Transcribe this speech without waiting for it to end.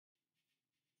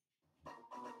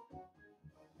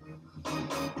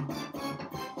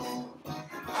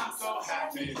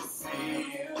happy to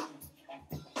see you.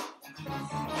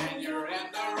 And you're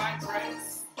in the right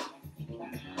place.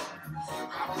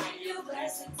 I bring you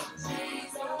blessings,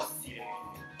 Jesus,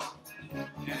 yeah.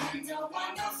 And a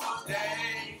wonderful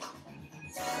day.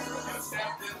 You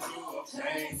stepped into a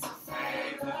place of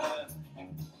favor,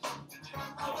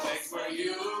 a place where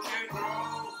you can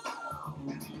grow.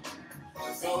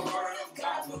 The word of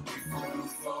God will be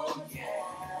fruitful,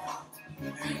 yeah.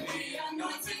 And the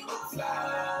anointing will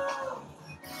flow.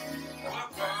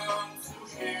 Welcome to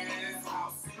His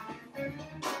house.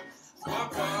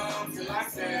 Welcome to Life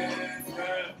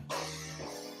Center.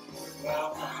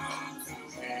 Welcome to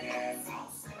His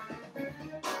house.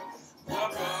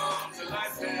 Welcome to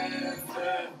Life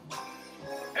Center.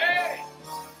 Hey,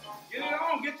 get it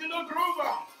on. Get your little groove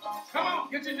on. Come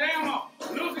on, get your jam on.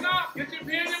 Loosen up. Get your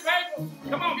pen and paper.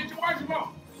 Come on, get your worship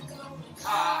on.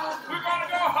 We're going to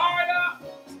go higher.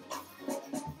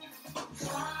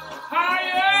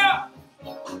 Higher.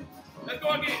 Let's go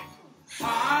again.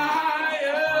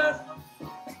 Higher.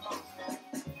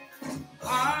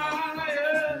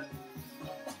 Higher.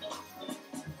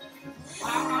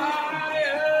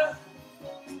 Higher.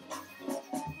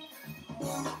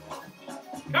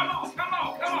 Come on, come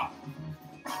on, come on.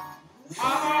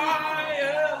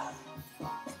 Higher.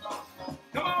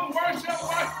 Come on, worship,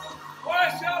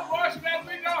 worship, worship as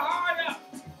we go higher.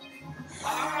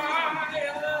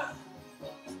 Higher.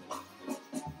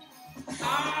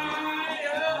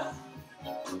 Higher.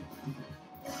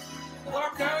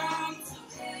 Welcome to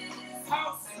His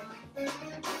house.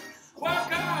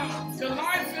 Welcome to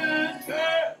Life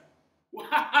Center.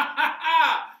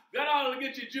 That ought to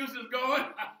get your juices going.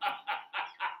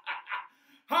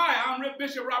 Hi, I'm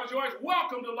Bishop Robert Joyce.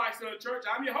 Welcome to Life Center Church.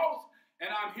 I'm your host, and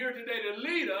I'm here today to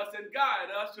lead us and guide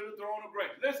us to the throne of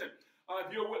grace. Listen,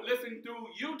 if you're listening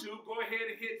through YouTube, go ahead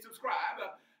and hit subscribe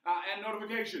and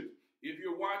notifications. If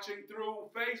you're watching through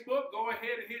Facebook, go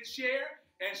ahead and hit share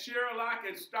and share alike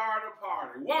and start a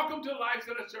party. Welcome to Life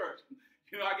Center Church.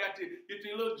 You know, I got to get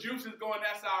your little juices going.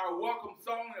 That's our welcome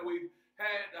song that we've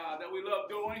had, that we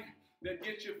love doing, that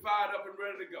gets you fired up and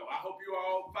ready to go. I hope you're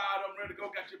all fired up and ready to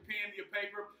go. Got your pen, your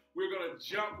paper. We're going to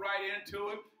jump right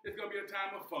into it. It's going to be a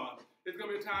time of fun. It's going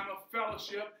to be a time of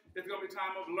fellowship. It's going to be a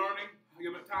time of learning. It's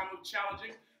going to be a time of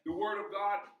challenging. The Word of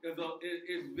God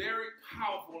is very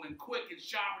powerful and quick and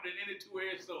sharper than any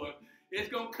two-edged sword. It's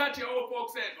going to cut you, old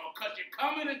folks say, it's going to cut you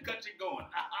coming and cut you going.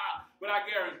 But I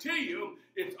guarantee you,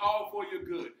 it's all for your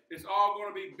good. It's all going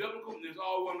to be biblical, and it's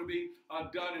all going to be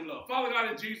done in love. Father God,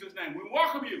 in Jesus' name, we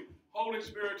welcome you, Holy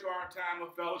Spirit, to our time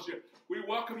of fellowship. We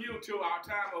welcome you to our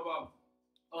time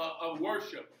of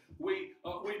worship. We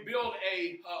build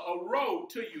a road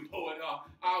to you, Lord.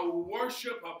 Our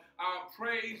worship, our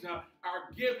praise, our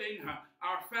giving,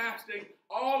 our fasting,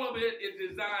 all of it is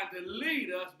designed to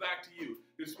lead us back to you.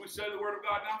 This we say the word of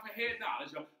God not for head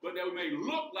knowledge, but that we may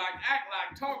look like, act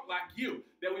like, talk like you,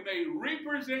 that we may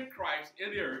represent Christ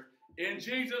in the earth. In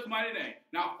Jesus' mighty name.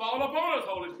 Now fall upon us,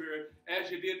 Holy Spirit, as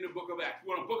you did in the book of Acts.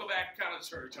 We're a book of Acts kind of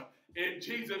church. In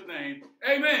Jesus' name,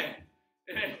 amen.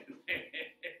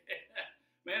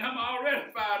 Man, I'm already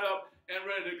fired up and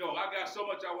ready to go. I got so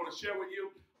much I want to share with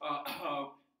you.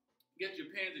 Get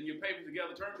your pens and your papers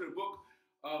together. Turn to the book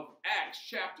of Acts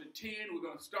chapter 10. We're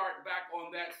going to start back on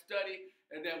that study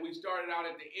that we started out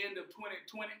at the end of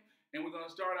 2020. And we're going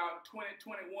to start out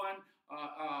 2021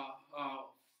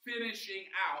 finishing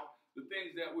out the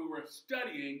things that we were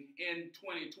studying in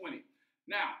 2020.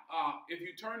 Now, if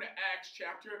you turn to Acts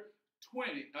chapter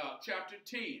 10,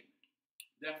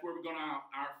 that's where we're going to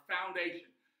our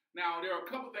foundation. Now, there are a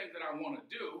couple things that I want to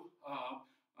do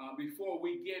before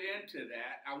we get into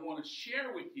that. I want to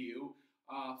share with you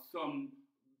some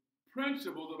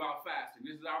principles about fasting.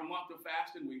 This is our month of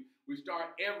fasting. We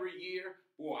start every year.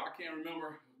 Boy, I can't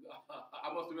remember. I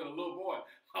must have been a little boy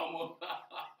almost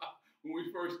when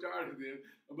we first started this.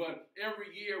 But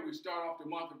every year we start off the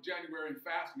month of January in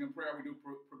fasting and prayer. We do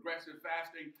progressive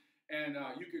fasting, and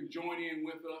you can join in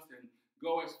with us and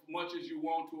go as much as you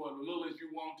want to or as little as you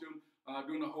want to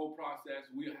during the whole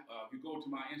process. If you go to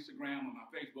my Instagram or my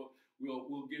Facebook,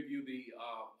 we'll give you the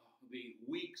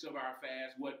weeks of our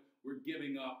fast, what we're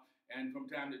giving up, and from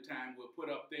time to time we'll put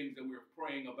up things that we're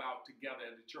praying about together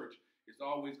as a church. It's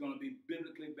always going to be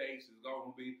biblically based. It's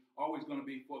always going to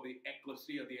be for the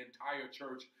ecclesia, the entire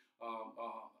church,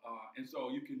 and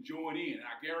so you can join in. And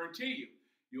I guarantee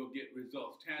you'll get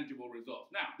results, tangible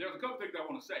results. Now, there's a couple things I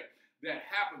want to say that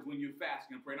happens when you're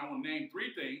fasting and praying. I want to name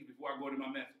 3 things before I go to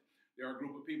my message. There are a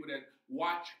group of people that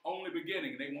watch only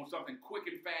beginning, and they want something quick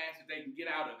and fast that they can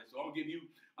get out of it. So I'm gonna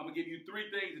give you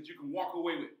 3 things that you can walk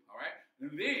away with. All right,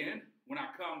 and then when I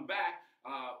come back,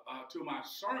 to my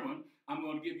sermon, I'm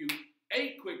going to give you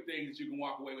 8 quick things that you can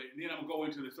walk away with, and then I'm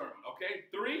going to go into the sermon. Okay?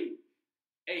 3,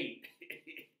 8.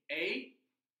 8,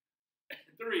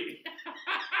 3.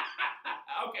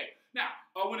 Okay. Now,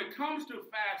 when it comes to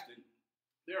fasting,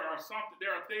 there are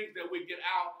things that we get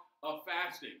out of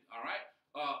fasting. All right.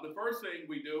 The first thing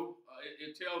we do,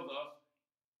 it tells us.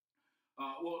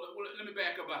 Let me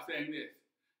back up by saying this.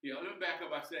 Let me back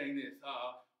up by saying this.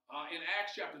 In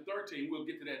Acts chapter 13, we'll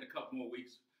get to that in a couple more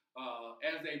weeks.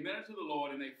 As they ministered to the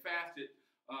Lord and they fasted,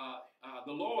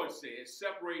 the Lord said,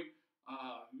 "Separate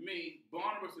me,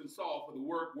 Barnabas and Saul, for the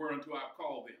work whereunto I've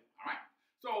called them." All right.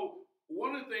 So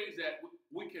one of the things that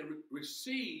we can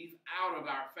receive out of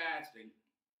our fasting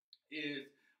is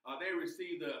they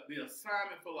received the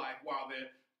assignment for life while the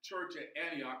church at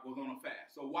Antioch was on a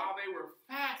fast. So while they were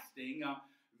fasting,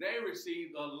 they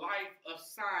received a life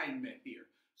assignment here.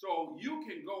 So you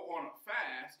can go on a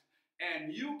fast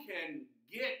and you can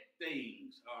get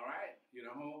things, all right?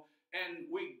 And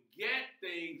we get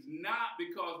things not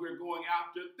because we're going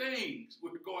after things.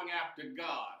 We're going after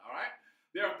God, all right?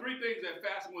 There are 3 things that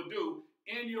fasting will do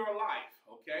in your life,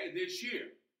 okay, this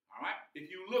year, all right? If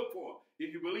you look for it,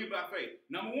 if you believe by faith.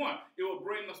 Number 1, it will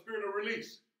bring a spirit of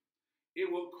release. It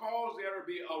will cause there to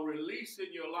be a release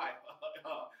in your life.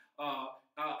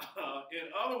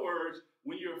 In other words,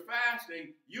 when you're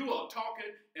fasting, you are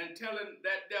talking and telling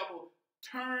that devil,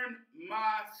 "Turn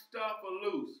my stuff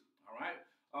loose." All right?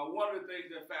 One of the things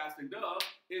that fasting does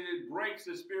is it breaks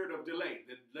the spirit of delay.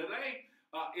 The delay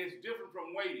is different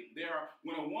from waiting.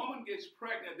 When a woman gets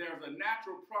pregnant, there's a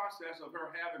natural process of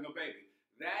her having a baby.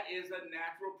 That is a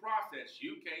natural process.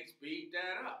 You can't speed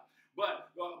that up.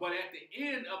 But at the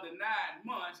end of the 9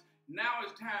 months, now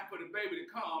it's time for the baby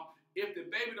to come. If the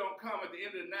baby don't come at the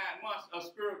end of the 9 months, a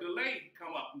spirit of delay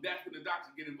come up. And that's when the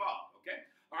doctors get involved. Okay.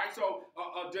 All right. So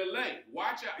a delay.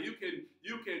 Watch out. You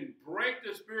can break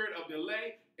the spirit of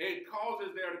delay. It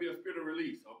causes there to be a spirit of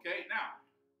release. Okay. Now,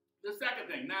 the second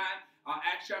thing,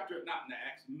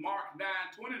 Mark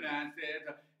 9:29 says,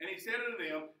 "And he said unto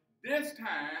them, this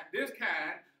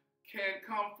kind can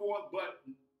come forth but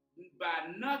by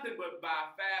nothing but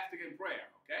by fasting and prayer."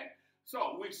 Okay?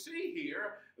 So we see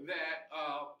here that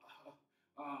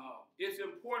it's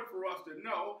important for us to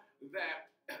know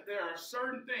that there are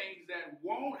certain things that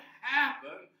won't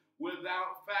happen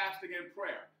without fasting and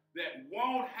prayer. That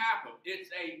won't happen.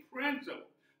 It's a principle.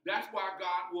 That's why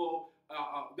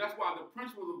that's why the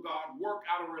principles of God work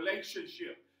out a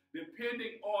relationship.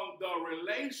 Depending on the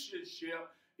relationship,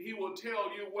 He will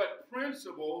tell you what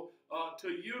principle to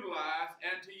utilize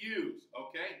and to use.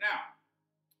 Okay? Now,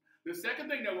 the second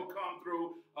thing that will come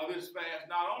through this fast,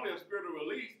 not only a spirit of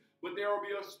release, but there will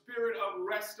be a spirit of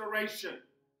restoration.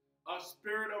 A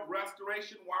spirit of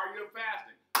restoration while you're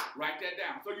fasting. Write that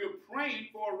down. So you're praying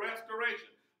for restoration.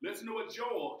 Listen to what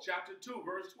Joel chapter 2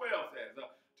 verse 12 says.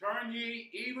 "Turn ye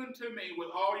even to me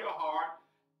with all your heart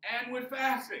and with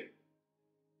fasting."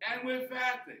 And with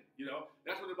fasting.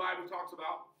 That's what the Bible talks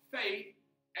about. Faith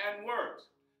and works.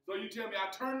 So you tell me, I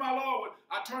turn to my Lord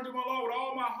with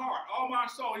all my heart, all my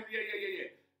soul. Yeah.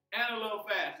 And a little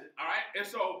fasting. All right? And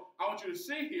so I want you to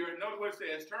see here and notice what it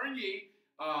says. "Turn ye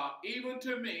even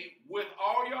to me with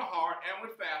all your heart and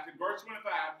with fasting." Verse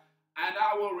 25. "And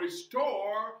I will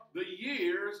restore the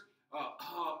years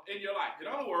in your life." In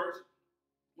other words,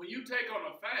 when you take on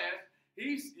a fast,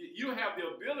 you have the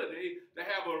ability to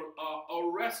have a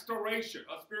restoration,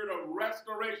 a spirit of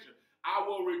restoration. "I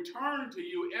will return to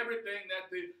you everything that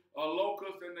the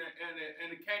locust and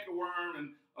the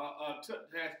cankerworm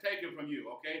has taken from you."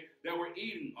 Okay, that we're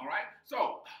eating. All right.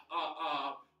 So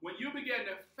when you begin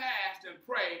to fast and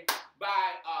pray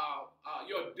by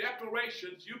your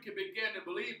declarations, you can begin to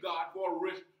believe God for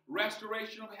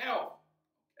restoration of health.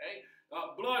 Okay,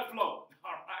 blood flow.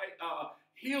 All right.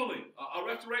 Healing, a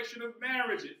restoration of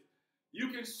marriages. You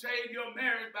can save your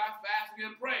marriage by fasting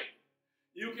and praying.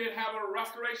 You can have a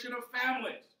restoration of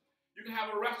families. You can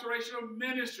have a restoration of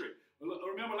ministry.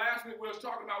 Remember last week we was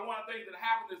talking about one of the things that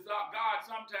happens is God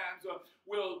sometimes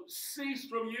will cease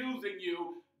from using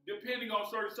you depending on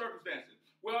certain circumstances.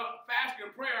 Well, fasting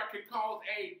and prayer can cause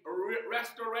a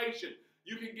restoration.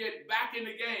 You can get back in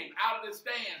the game, out of the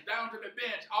stands, down to the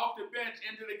bench, off the bench,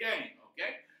 into the game.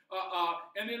 Okay?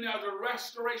 And then there's a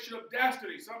restoration of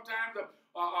destiny. Sometimes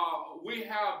we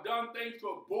have done things to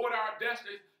abort our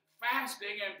destinies.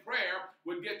 Fasting and prayer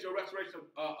would get you a restoration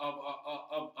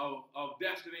of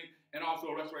destiny and also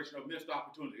a restoration of missed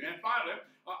opportunity. And finally,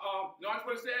 notice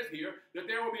what it says here, that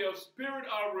there will be a spirit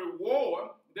of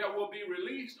reward that will be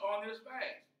released on this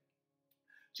fast.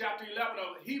 Chapter 11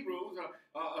 of Hebrews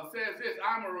says this: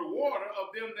 "I'm a rewarder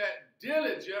of them that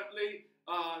diligently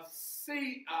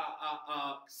seek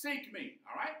me.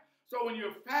 All right? So when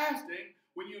you're fasting,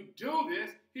 when you do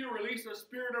this, he'll release a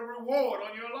spirit of reward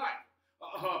on your life.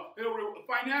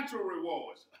 Financial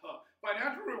rewards.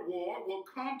 Financial reward will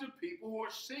come to people who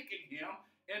are seeking him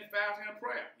in fasting and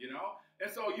prayer, you know. And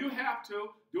so you have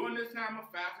to, during this time of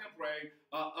fasting and prayer,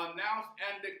 announce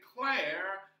and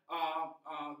declare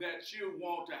that you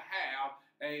want to have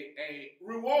a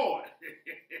reward.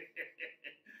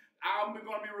 I'm going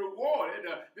to be rewarded.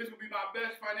 This will be my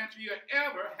best financial year that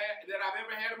I've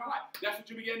ever had in my life. That's what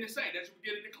you begin to say. That's what you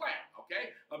begin to declare,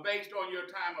 okay? Based on your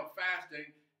time of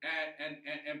fasting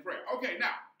and prayer. Okay,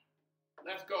 now,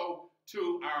 let's go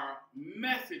to our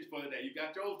message for the day. You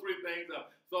got those three things up.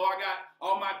 So I got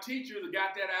all my teachers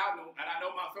got that out, and I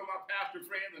know some of my pastor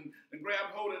friends and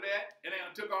grabbed hold of that, and then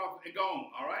took off and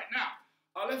gone. All right, now,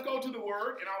 let's go to the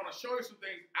Word, and I want to show you some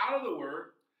things out of the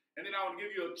Word. And then I want to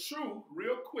give you a truth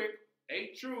real quick,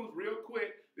 8 truths real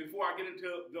quick before I get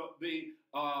into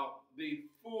the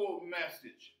full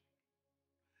message.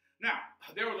 Now,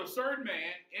 there was a certain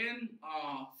man in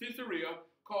Caesarea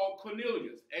called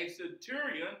Cornelius, a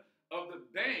centurion of the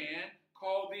band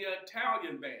called the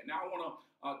Italian band. Now, I want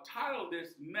to title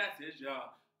this message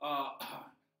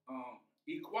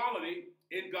Equality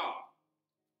in God.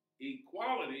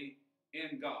 Equality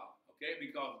in God, okay?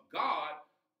 Because God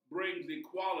brings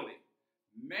equality.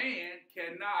 Man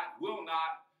will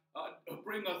not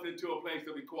bring us into a place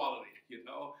of equality, you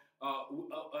know.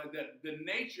 The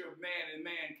nature of man and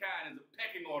mankind is a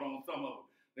pecking order on some of them.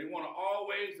 They want to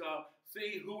always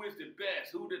see who is the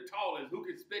best, who the tallest, who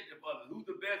can spit the others, who's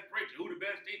the best preacher, who the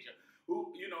best teacher,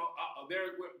 who, you know,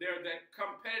 there's that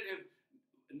competitive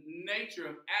nature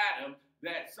of Adam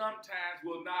that sometimes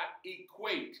will not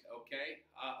equate, okay?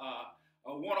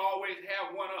 One always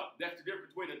have one up. That's the difference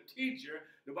between a teacher.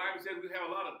 The Bible says we have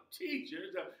a lot of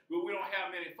teachers, but we don't have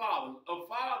many fathers.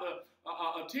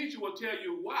 A teacher will tell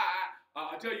you why,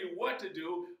 tell you what to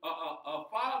do. A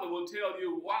father will tell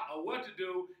you what to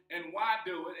do and why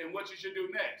do it and what you should do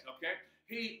next. Okay?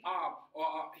 He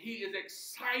is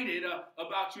excited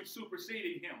about you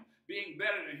superseding him, being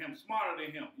better than him, smarter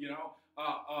than him.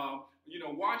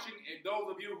 Watching, and those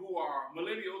of you who are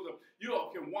millennials, you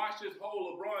can watch this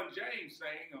whole LeBron James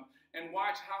thing and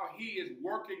watch how he is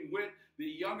working with the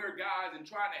younger guys and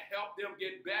trying to help them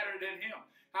get better than him.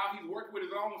 How he's working with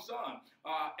his own son.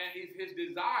 And his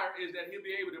desire is that he'll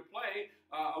be able to play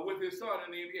with his son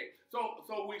in the NBA.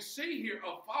 So we see here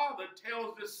a father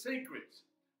tells the secrets,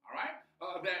 all right,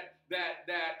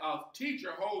 that a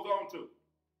teacher holds on to.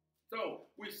 So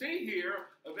we see here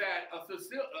that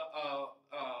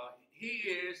he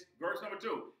is, verse number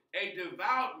 2, a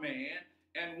devout man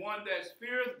and one that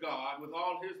fears God with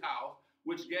all his house,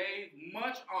 which gave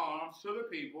much alms to the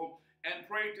people and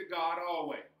prayed to God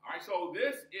always. All right, so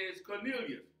this is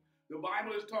Cornelius. The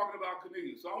Bible is talking about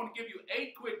Cornelius. So I want to give you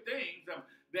 8 quick things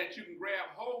that you can grab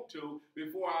hold to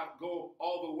before I go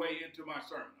all the way into my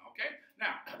sermon, okay?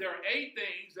 Now, there are 8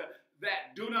 things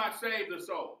that do not save the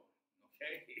soul.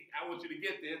 Okay, I want you to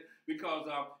get this because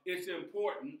it's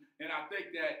important, and I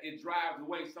think that it drives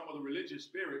away some of the religious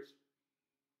spirits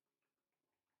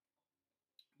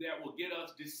that will get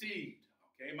us deceived.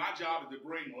 Okay, my job is to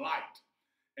bring light,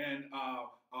 and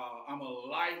I'm a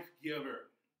life giver,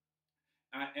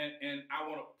 and I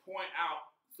want to point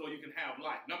out so you can have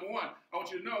life. Number 1, I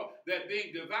want you to know that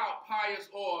being devout, pious,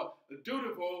 or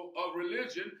dutiful of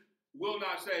religion will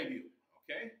not save you.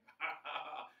 Okay.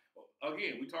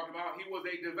 Again, we talked about he was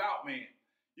a devout man.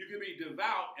 You can be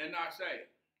devout and not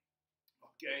saved.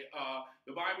 Okay,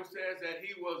 the Bible says that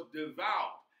he was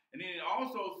devout. And then it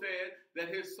also said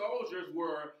that his soldiers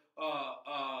were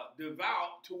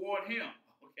devout toward him.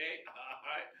 Okay, all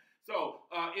right. So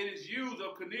it is used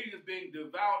of Cornelius being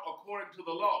devout according to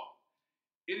the law.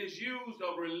 It is used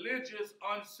of religious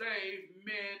unsaved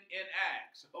men in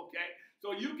Acts. Okay,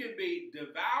 so you can be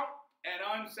devout and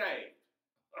unsaved.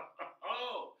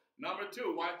 Oh. Number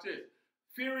 2, watch this.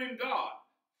 Fearing God.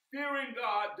 Fearing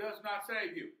God does not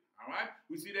save you. All right?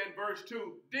 We see that in verse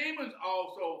 2. Demons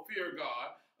also fear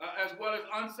God, as well as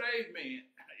unsaved men.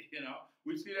 You know,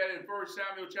 we see that in 1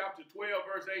 Samuel chapter 12,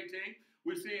 verse 18.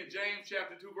 We see in James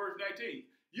chapter 2, verse 19.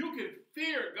 You can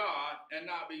fear God and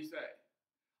not be saved.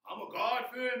 I'm a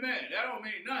God-fearing man. That don't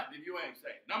mean nothing if you ain't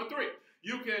saved. Number 3,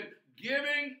 you can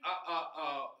giving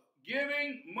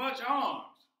much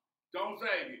alms don't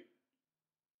save you.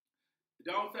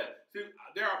 Don't say. See,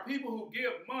 there are people who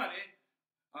give money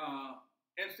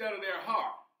instead of their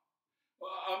heart.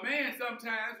 A man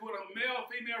sometimes with a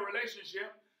male-female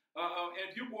relationship, and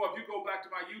if you go back to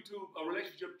my YouTube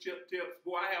relationship tips,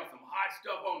 boy, I have some hot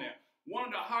stuff on there. one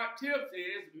of the hot tips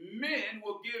is men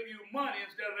will give you money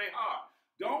instead of their heart.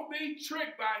 Don't be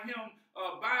tricked by him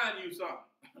buying you something.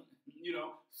 You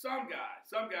know, some guys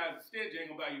stingy,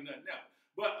 ain't gonna buy you nothing else.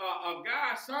 But a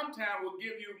guy sometimes will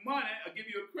give you money, or give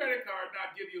you a credit card,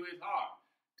 not give you his heart.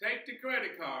 Take the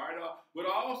credit card, but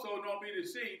also don't be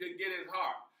deceived and get his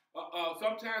heart.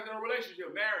 Sometimes in a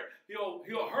relationship, married,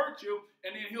 he'll hurt you,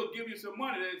 and then he'll give you some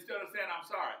money instead of saying, I'm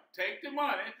sorry. Take the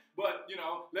money, but, you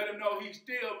know, let him know he's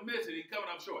still missing. He's coming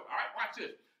up short. All right, watch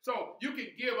this. So you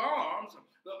can give alms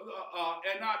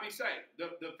and not be saved.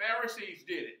 The Pharisees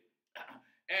did it,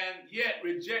 and yet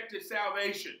rejected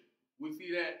salvation. We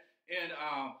see that in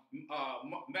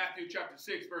Matthew chapter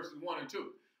 6, verses 1 and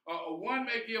 2. One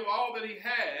may give all that he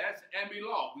has and be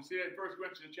lost. We see that in 1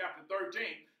 Corinthians chapter 13,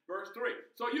 verse 3.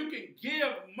 So you can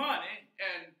give money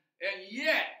and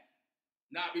yet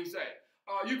not be saved.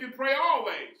 You can pray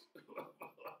always.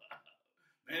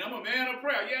 Man, I'm a man of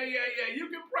prayer. Yeah. You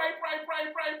can pray,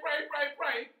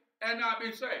 and not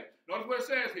be saved. Notice what it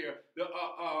says here. The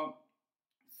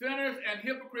sinners and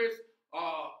hypocrites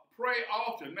pray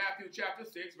often. Matthew chapter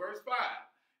 6, verse 5.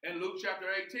 And Luke chapter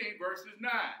 18, verses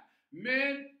 9.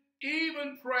 Men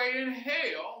even pray in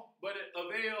hell, but it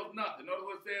avails nothing. Notice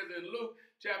what it says in Luke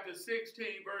chapter 16,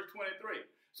 verse 23.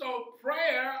 So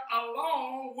prayer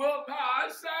alone will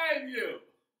not save you.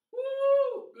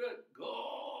 Woo! Good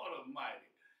God Almighty.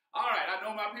 All right, I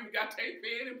know my people got tape,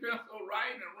 pen, and pencil,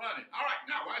 writing and running. All right,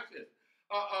 now watch this.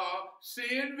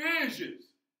 Seeing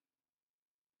visions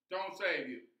don't save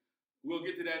you. We'll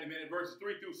get to that in a minute. Verses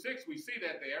 3 through 6, we see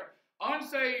that there.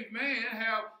 Unsaved men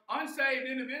unsaved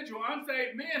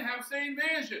men have seen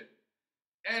vision,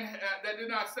 and that did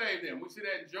not save them. We see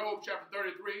that in Job chapter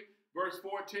 33, verse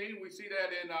 14. We see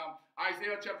that in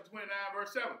Isaiah chapter 29,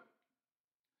 verse 7.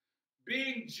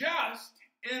 Being just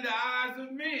in the eyes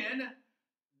of men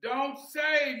don't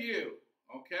save you.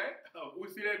 Okay? We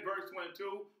see that in verse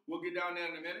 22. We'll get down there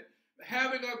in a minute.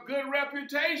 Having a good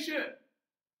reputation.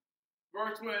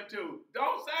 Verse 22.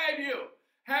 Don't save you.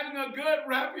 Having a good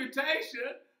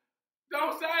reputation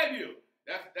don't save you.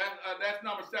 That's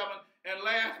number 7. And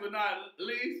last but not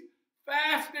least,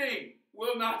 fasting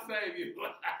will not save you.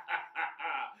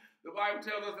 The Bible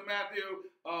tells us in Matthew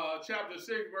chapter 6,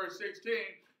 verse 16,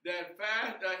 that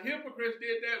hypocrites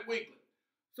did that weekly.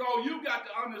 So you got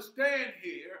to understand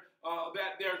here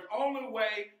that there's only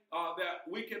way that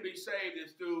we can be saved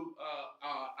is through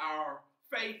our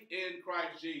faith in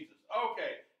Christ Jesus.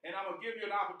 Okay, and I'm going to give you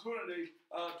an opportunity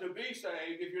to be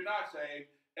saved if you're not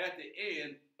saved at the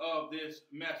end of this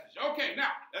message. Okay,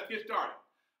 now let's get started.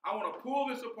 I want to pull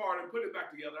this apart and put it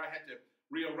back together. I had to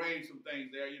rearrange some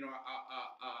things there. You know,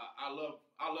 I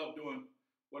love doing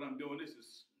what I'm doing. This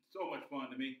is so much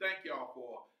fun to me. Thank y'all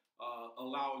for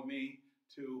allowing me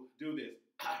to do this.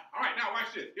 All right, now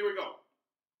watch this. Here we go.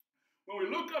 When we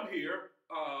look up here,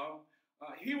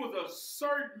 he was a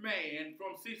certain man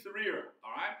from Caesarea,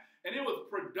 all right? And it was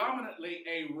predominantly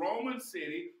a Roman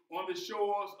city on the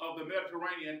shores of the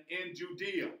Mediterranean in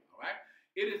Judea, all right?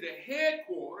 It is the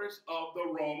headquarters of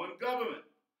the Roman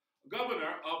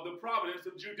governor of the province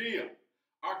of Judea.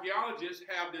 Archaeologists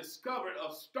have discovered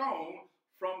a stone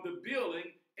from the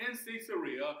building in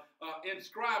Caesarea.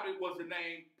 Inscribed it was the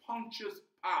name Pontius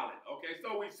Pilate. Okay,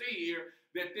 so we see here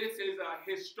that this is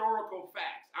historical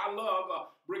facts. I love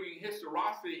bringing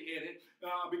historicity in it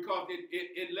because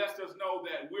it lets us know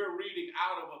that we're reading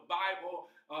out of a Bible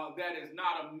that is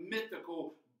not a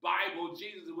mythical Bible.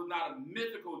 Jesus was not a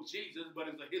mythical Jesus, but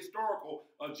it's a historical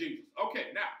Jesus.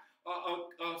 Okay, now,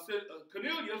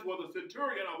 Cornelius was a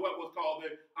centurion of what was called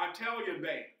the Italian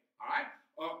band, all right?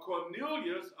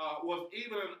 Cornelius was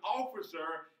even an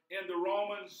officer in the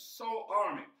Roman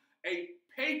army. A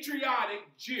patriotic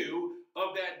Jew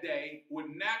of that day would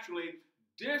naturally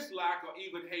dislike or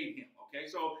even hate him. Okay,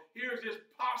 so here's this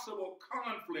possible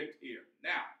conflict here.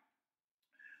 Now,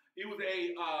 he was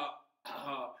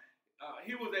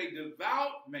a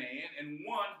devout man and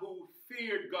one who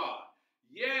feared God.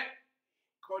 Yet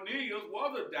Cornelius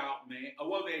was a devout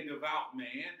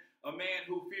man, a man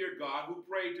who feared God, who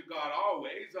prayed to God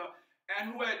always,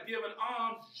 and who had given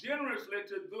alms generously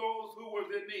to those who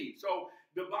were in need. So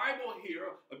the Bible here,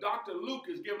 Dr. Luke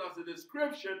is giving us a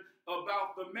description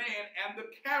about the man and the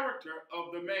character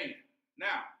of the man.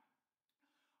 Now,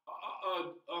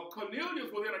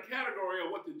 Cornelius was in a category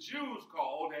of what the Jews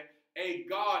called a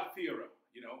God-fearer,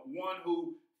 you know, one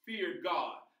who feared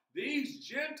God. These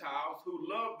Gentiles who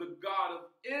loved the God of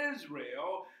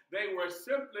Israel, they were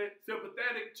simply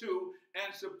sympathetic to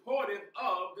and supportive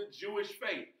of the Jewish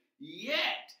faith.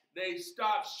 Yet, they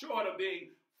stopped short of being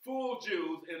full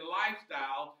Jews in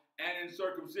lifestyle and in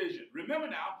circumcision. Remember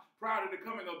now, prior to the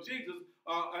coming of Jesus,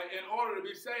 in order to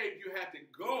be saved, you had to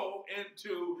go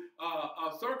into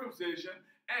circumcision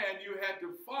and you had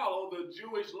to follow the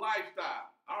Jewish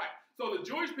lifestyle. All right. So the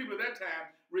Jewish people at that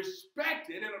time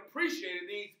respected and appreciated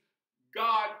these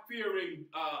God-fearing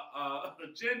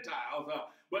Gentiles,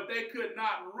 but they could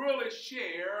not really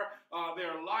share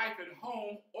their life and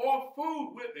home or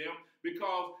food with them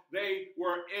because they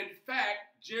were in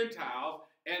fact Gentiles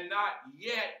and not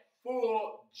yet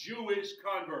full Jewish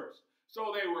converts.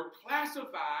 So they were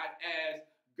classified as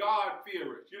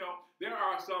God-fearers. You know, there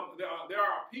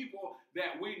are people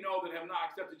that we know that have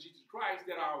not accepted Jesus Christ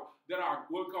that are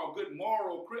what we call good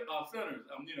moral sinners.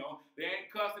 You know, they ain't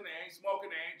cussing, they ain't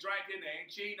smoking, they ain't drinking, they ain't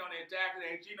cheating on their taxes, they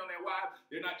ain't cheating on their wives,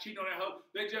 they're not cheating on their husband.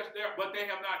 They're just there, but they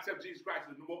have not accepted Jesus Christ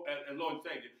as Lord and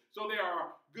Savior. So they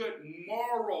are good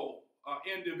moral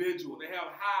individuals. They have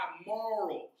high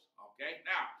morals. Okay,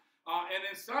 now, and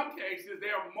in some cases,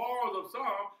 their morals of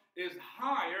some is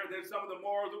higher than some of the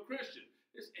morals of Christians.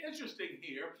 It's interesting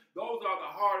here. Those are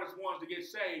the hardest ones to get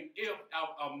saved. If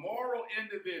a moral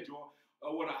individual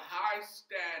with a high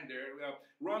standard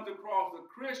runs across a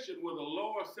Christian with a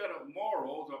lower set of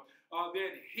morals,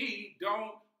 then he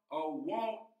don't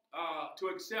want to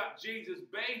accept Jesus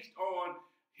based on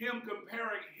him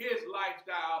comparing his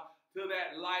lifestyle to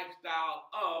that lifestyle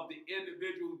of the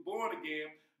individual who's born again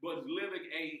but is living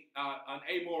an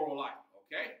amoral life.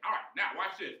 Okay? All right. Now,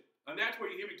 watch this. And that's where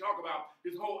you hear me talk about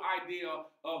this whole idea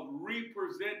of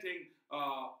representing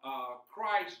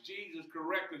Christ Jesus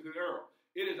correctly to the earth.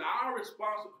 It is our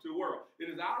responsibility to the world. It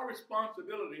is our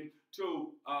responsibility to,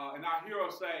 and I hear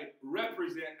us say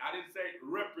represent. I didn't say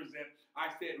represent. I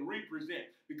said represent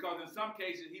because in some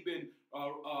cases he's been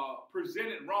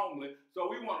presented wrongly. So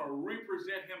we want to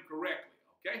represent him correctly.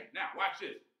 Okay. Now watch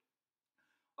this.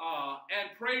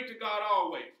 And pray to God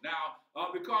always. Now,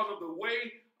 because of the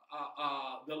way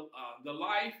the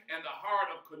life and the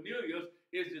heart of Cornelius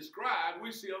is described,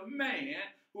 we see a man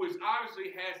who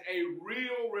obviously has a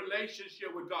real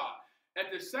relationship with God.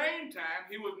 At the same time,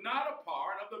 he was not a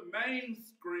part of the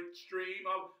mainstream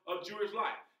of Jewish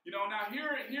life. You know, now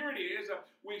here it is.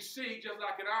 We see, just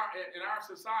like in our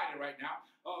society right now,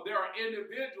 there are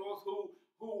individuals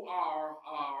who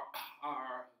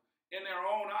are in their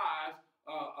own eyes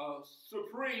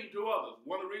supreme to others.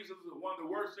 One of the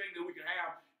worst things that we can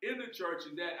have in the church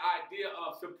is that idea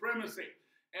of supremacy.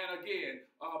 And again,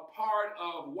 part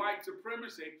of white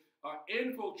supremacy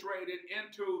infiltrated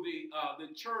into the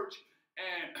church,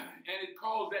 and it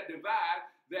caused that divide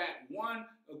that one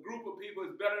group of people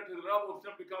is better than another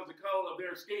simply because of the color of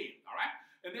their skin. All right.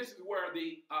 And this is where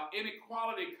the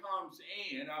inequality comes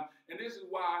in. And this is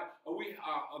why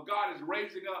God is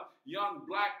raising up young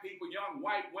black people, young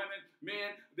white women,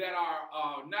 men that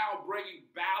are now bringing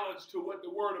balance to what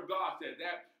the Word of God said.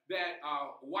 That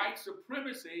white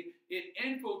supremacy, it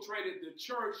infiltrated the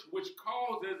church, which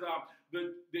causes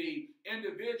the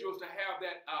individuals to have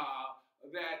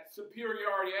that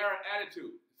superiority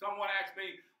attitude. Someone asked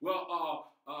me,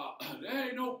 well, there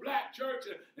ain't no black church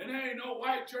and there ain't no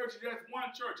white church. There's one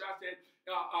church. I said,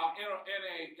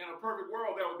 in a perfect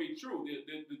world, that would be true.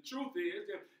 The truth is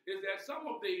that some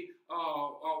of the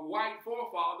white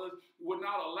forefathers would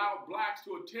not allow blacks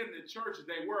to attend the church as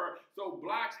they were. So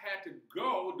blacks had to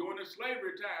go during the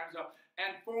slavery times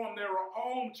and form their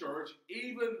own church,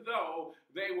 even though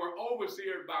they were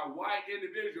overseered by white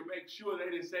individuals, make sure they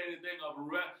didn't say anything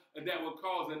that would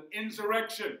cause an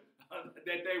insurrection,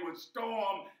 that they would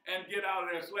storm and get out of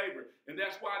their slavery. And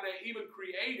that's why they even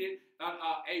created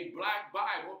a black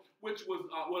Bible, which was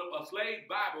a slave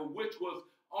Bible, which was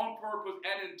on purpose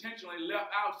and intentionally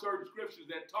left out certain scriptures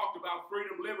that talked about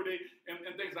freedom, liberty, and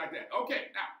things like that.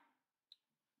 Okay, now,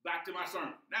 back to my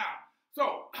sermon. Now,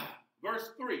 so,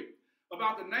 verse 3.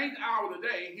 About the 9th hour of the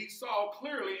day, he saw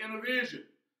clearly in a vision.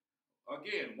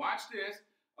 Again, watch this.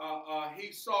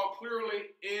 He saw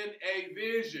clearly in a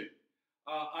vision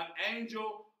an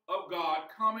angel of God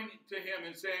coming to him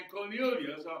and saying,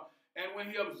 Cornelius. And when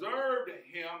he observed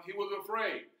him, he was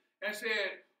afraid and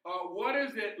said, what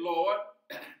is it, Lord?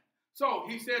 So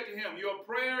he said to him, your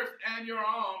prayers and your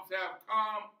alms have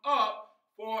come up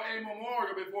for a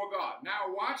memorial before God.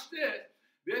 Now watch this.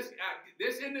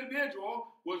 This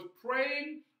individual was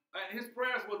praying, and his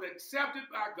prayers was accepted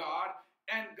by God,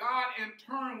 and God in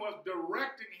turn was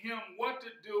directing him what to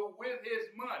do with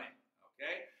his money.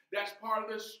 Okay? That's part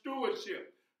of the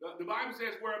stewardship. The Bible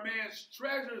says where a man's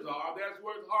treasures are, that's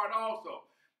where his heart also.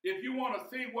 If you want to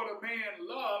see what a man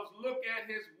loves, look at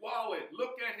his wallet,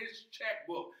 look at his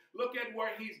checkbook, look at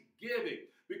where he's giving,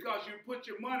 because you put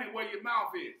your money where your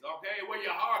mouth is, okay, where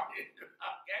your heart is,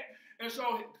 okay? And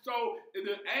so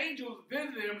the angels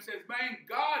visited him and says, man,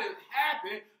 God is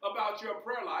happy about your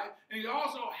prayer life, and he's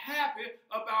also happy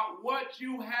about what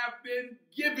you have been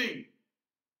giving.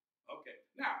 Okay,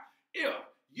 now, if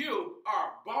you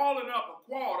are balling up a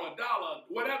quarter, a dollar,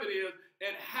 whatever it is,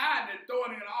 and hiding it,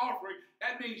 throwing it in an offering,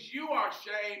 that means you are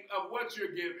ashamed of what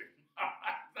you're giving.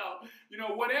 So,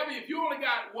 whatever, if you only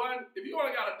got $1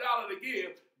 to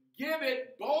give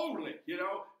it boldly,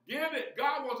 give it.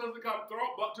 God wants us to come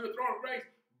to the throne of grace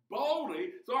boldly.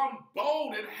 So I'm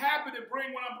bold and happy to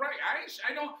bring what I'm bringing.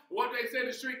 I know what they say in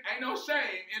the street, ain't no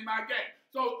shame in my game.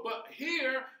 So, but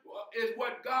here is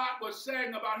what God was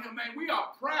saying about him, man, we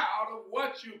are proud of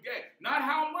what you gave. Not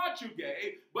how much you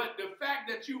gave, but the fact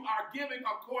that you are giving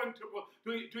according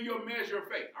to your measure of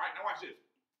faith. All right, now watch this.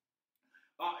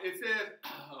 It says,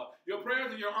 your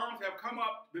prayers and your alms have come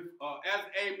up as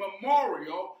a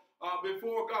memorial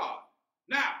before God.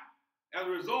 Now, as a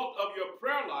result of your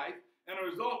prayer life and a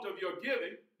result of your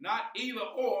giving, not either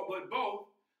or, but both,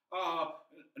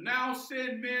 now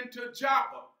send men to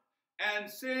Joppa and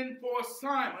send for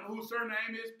Simon, whose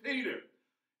surname is Peter.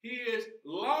 He is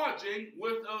lodging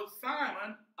with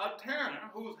Simon, a tanner,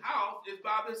 whose house is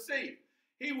by the sea.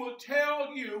 He will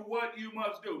tell you what you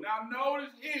must do. Now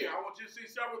notice here, I want you to see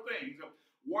several things.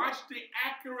 Watch the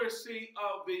accuracy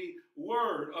of the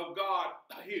word of God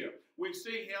here. We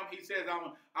see him, he says,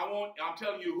 I'm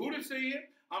telling you who to send,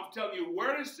 I'm telling you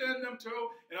where to send them to,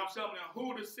 and I'm telling you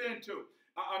who to send to.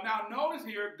 Now notice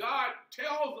here, God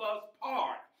tells us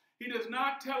part. He does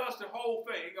not tell us the whole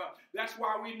thing. That's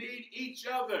why we need each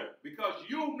other, because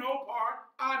you know part,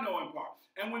 I know in part.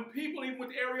 And when people, even with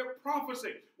the area of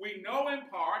prophecy, we know in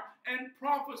part and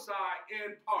prophesy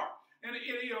in part. And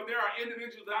there are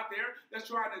individuals out there that's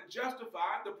trying to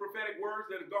justify the prophetic words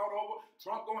that have gone over.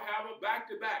 Trump gonna have it back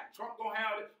to back. Trump gonna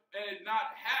have it, and it's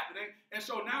not happening. And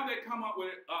so now they come up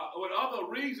with other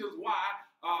reasons why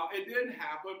it didn't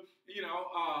happen.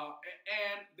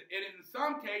 And in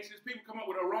some cases, people come up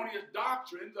with erroneous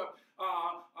doctrines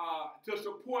to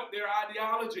support their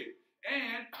ideology.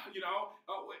 And,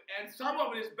 and some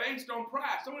of it is based on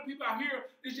pride. Some of the people out here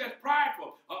is just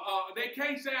prideful. They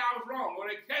can't say I was wrong, or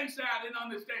they can't say I didn't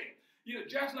understand.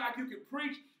 Just like you can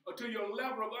preach to your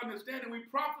level of understanding, we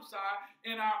prophesy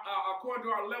according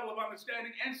to our level of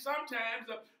understanding, and sometimes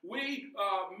we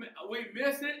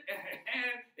miss it,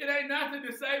 and it ain't nothing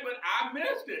to say, but I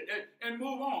missed it, and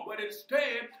move on. But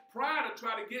instead, pride will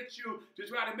try to get you to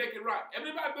try to make it right.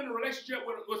 Everybody been in a relationship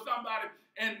with somebody,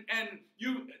 and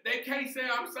they can't say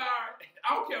I'm sorry.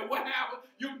 I don't care what happened.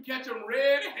 You can catch them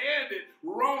red-handed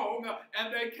wrong,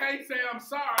 and they can't say I'm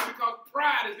sorry because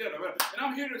pride is in them. And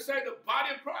I'm here to say the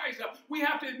body of Christ, we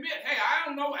have to admit, hey, I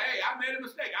don't know. Hey, I made a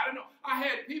mistake. I don't know. I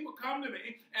had people come to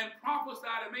me and prophesy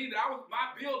to me that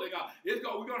my building we're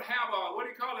gonna have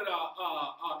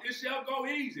it shall go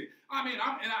easy. I mean,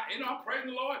 I'm praising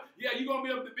the Lord. Yeah, you're gonna be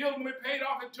able to build and be paid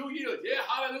off in 2 years. Yeah,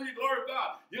 hallelujah, glory to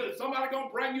God. Somebody gonna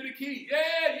bring you the key.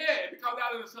 Yeah. Because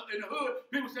out in the hood,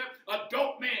 people said a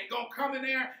dope man gonna come in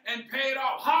there and pay it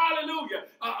off. Hallelujah.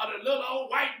 The little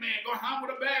old white man gonna come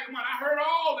with a bag of money. I heard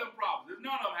all them prophecies.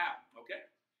 None of them happened. Okay.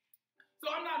 So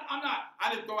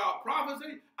I didn't throw out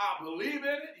prophecy. I believe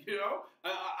in it,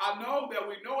 I know that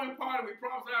we know in part and we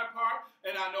prophesy in part,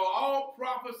 and I know all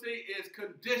prophecy is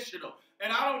conditional.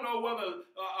 And I don't know whether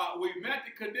we met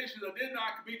the conditions or did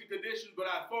not meet the conditions, but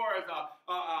as far as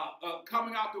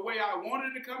coming out the way I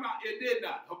wanted it to come out, it did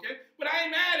not, okay? But I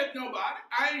ain't mad at nobody.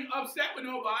 I ain't upset with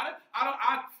nobody.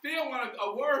 I still want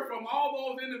a word from all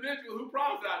those individuals who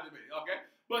prophesied to me, okay?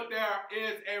 But there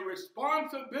is a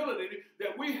responsibility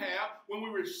that we have when we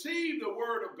receive the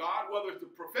word of God, whether it's the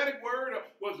prophetic word or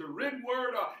was the written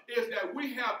word, is that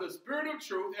we have the spirit of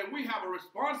truth and we have a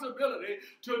responsibility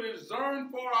to discern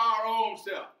for our own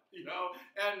self,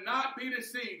 and not be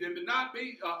deceived and to not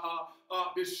be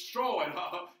destroyed.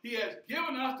 He has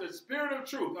given us the spirit of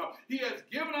truth. He has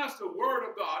given us the word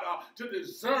of God to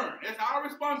discern. It's our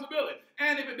responsibility.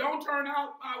 And if it don't turn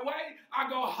out my way, I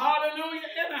go, hallelujah,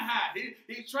 anyhow.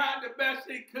 He tried the best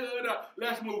he could.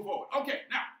 Let's move forward. Okay,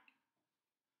 now,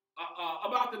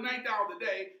 about the 9th hour of the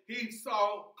day, he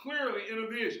saw clearly in a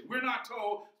vision. We're not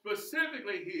told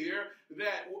specifically here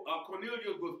that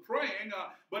Cornelius was praying,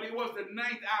 but it was the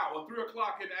 9th hour, 3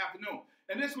 o'clock in the afternoon.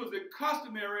 And this was the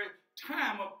customary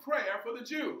time of prayer for the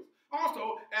Jews.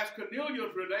 Also, as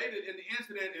Cornelius related in the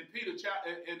incident in Peter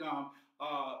 10,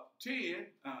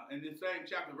 in the same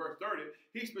chapter, verse 30,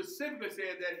 he specifically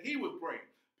said that he was praying.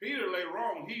 Peter, later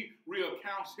on, he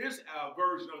recounts his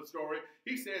version of the story.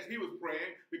 He says he was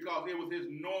praying because it was his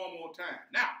normal time.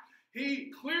 Now,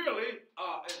 he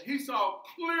saw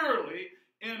clearly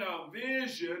in a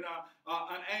vision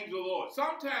an angel of the Lord.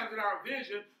 Sometimes in our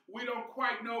vision, we don't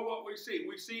quite know what we see.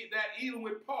 We see that even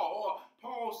with Paul.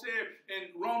 Paul said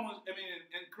in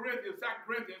Corinthians, 2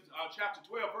 Corinthians chapter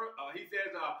 12,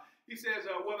 he says,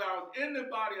 whether I was in the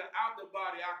body or out the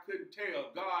body, I couldn't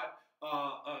tell.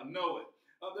 God know it.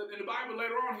 In the Bible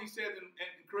later on, he said in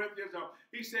Corinthians,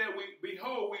 he said,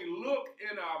 behold, we look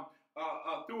in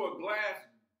through a glass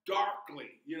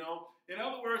darkly, you know. In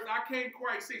other words, I can't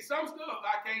quite see. Some stuff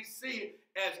I can't see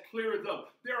as clear as others.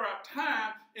 There are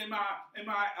times in my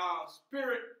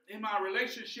spirit, in my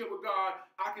relationship with God,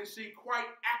 I can see quite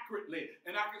accurately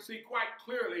and I can see quite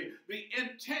clearly the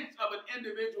intent of an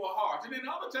individual heart. And then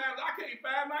other times I can't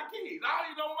find my keys. I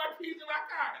don't even know my keys in my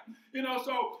car. You know,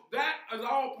 so that is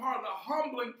all part of the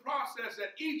humbling process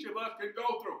that each of us can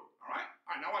go through. All right?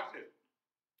 All right, now watch this.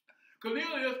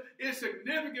 Cornelius, is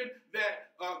significant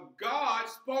that God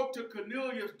spoke to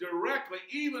Cornelius directly,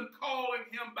 even calling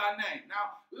him by name.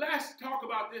 Now, let's talk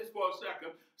about this for a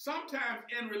second. Sometimes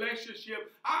in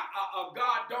relationship,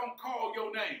 God don't call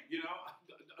your name, you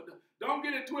know. Don't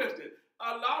get it twisted.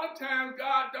 A lot of times,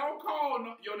 God don't call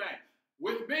your name.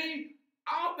 With me,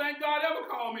 I don't think God ever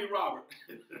called me Robert.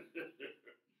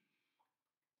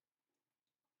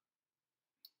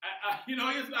 You know,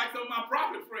 it's like some of my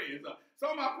prophet friends.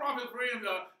 Some of my prophet friends,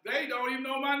 they don't even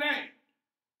know my name.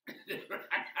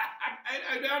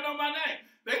 They don't know my name.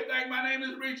 They think my name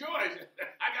is Rejoice.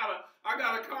 I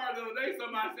got a card the other day.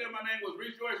 Somebody said my name was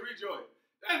Rejoice.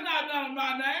 That's not none of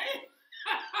my name.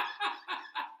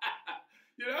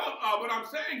 You know, but I'm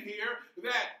saying here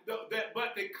that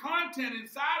the content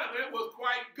inside of it was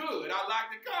quite good. I like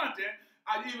the content,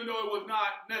 even though it was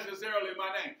not necessarily my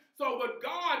name. So, but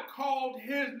God called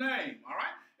his name, all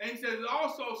right? And he says it's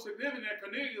also significant that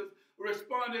Cornelius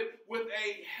responded with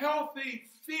a healthy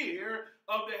fear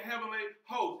of the heavenly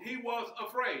host. He was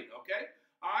afraid, okay?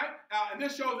 All right? And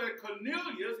this shows that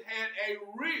Cornelius had a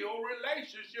real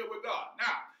relationship with God.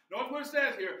 Now, notice what it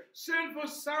says here. Send for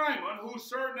Simon, whose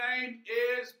surname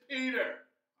is Peter.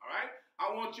 All right?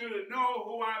 I want you to know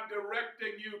who I'm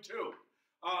directing you to.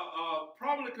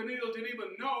 Probably Cornelius didn't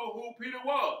even know who Peter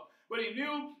was. But he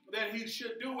knew that he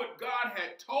should do what God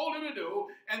had told him to do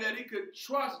and that he could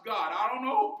trust God. I don't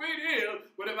know who Peter is,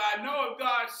 but if I know if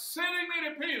God's sending me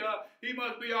to Peter, he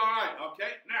must be all right,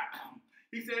 okay? Now,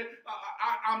 he said,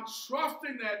 I'm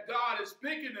trusting that God is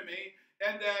speaking to me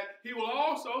and that he will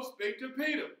also speak to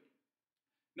Peter.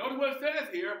 Notice what it says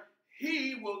here.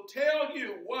 He will tell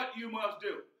you what you must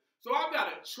do. So I've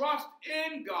got to trust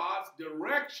in God's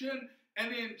direction and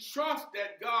then trust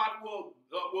that God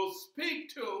will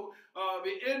speak to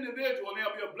the individual and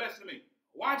they'll be a blessing to me.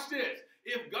 Watch this.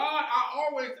 If God, I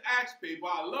always ask people,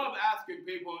 I love asking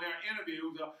people in their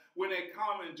interviews when they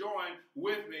come and join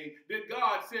with me, did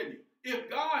God send you? If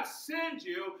God sends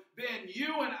you, then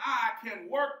you and I can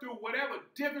work through whatever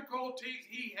difficulties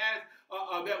he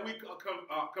has that we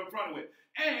confronted with.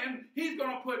 And he's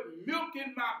going to put milk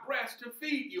in my breast to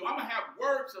feed you. I'm going to have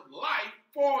words of life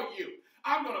for you.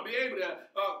 I'm going to be able to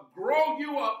grow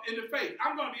you up in the faith.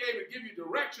 I'm going to be able to give you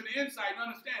direction, insight, and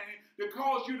understanding to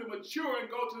cause you to mature and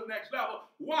go to the next level.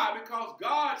 Why? Because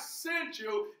God sent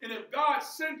you, and if God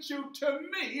sent you to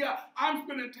me, I'm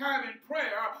spending time in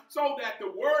prayer so that the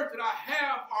words that I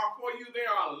have are for you. They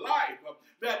are life,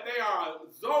 that they are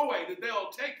Zoe, that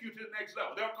they'll take you to the next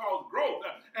level. They'll cause growth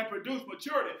and produce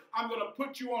maturity. I'm going to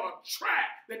put you on a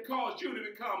track that causes you to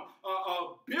become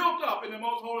built up in the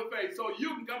most holy faith so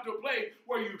you can come to a place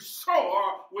where you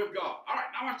soar with God. All right,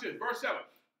 now watch this, verse 7.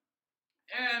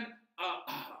 And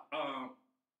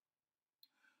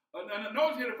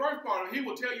notice here the first part, he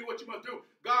will tell you what you must do.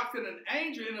 God sent an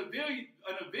angel in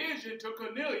a vision to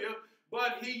Cornelius,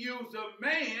 but he used a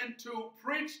man to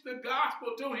preach the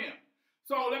gospel to him.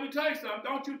 So let me tell you something.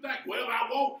 Don't you think, well,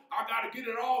 I got to get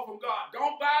it all from God.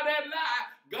 Don't buy that lie.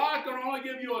 God's going to only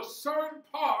give you a certain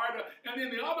part, and then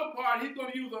the other part, he's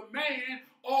going to use a man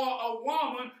or a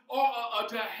woman or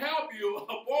to help you,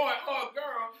 a boy or a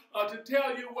girl, to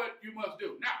tell you what you must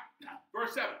do. Now,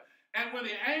 verse 7. And when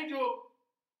the angel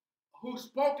who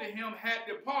spoke to him had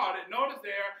departed, notice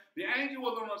there, the angel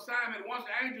was on assignment. Once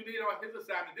the angel did on his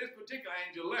assignment, this particular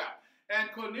angel left. And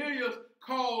Cornelius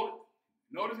called,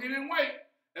 notice he didn't wait.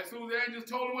 As soon as the angels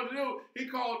told him what to do, he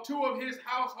called 2 of his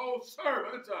household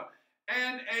servants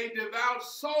and a devout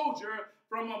soldier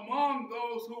from among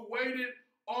those who waited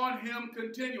on him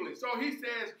continually. So he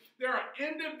says there are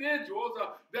individuals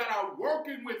that are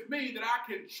working with me that I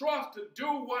can trust to do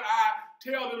what I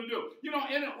tell them to do. You know,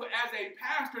 as a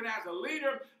pastor and as a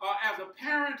leader, as a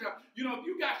parent, you know,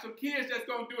 you got some kids that's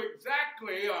going to do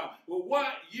exactly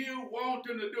what you want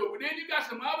them to do. But then you got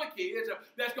some other kids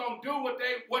that's going to do what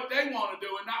they want to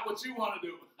do and not what you want to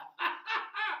do.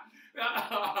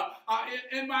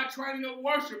 In my training of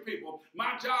worship people,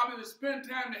 my job is to spend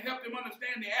time to help them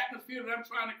understand the atmosphere that I'm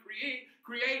trying to create,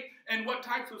 and what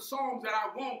types of songs that I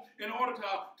want in order to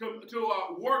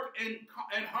work in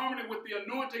harmony with the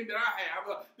anointing that I have,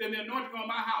 and the anointing on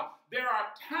my house. There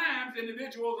are times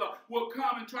individuals will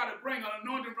come and try to bring an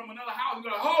anointing from another house and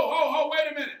go, ho,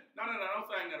 wait a minute. No, don't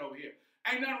sing that over here.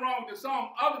 Ain't nothing wrong with the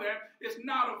song other than it's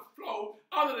not a flow,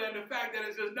 other than the fact that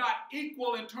it's just not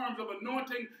equal in terms of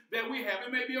anointing that we have.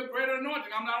 It may be a greater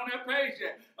anointing. I'm not on that page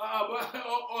yet. But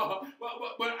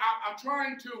I'm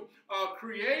trying to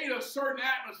create a certain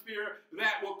atmosphere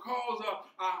that will cause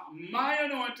my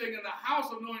anointing and the house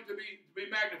anointing to be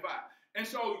magnified. And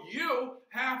so you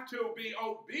have to be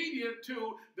obedient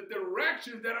to the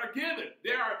directions that are given.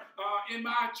 There are, in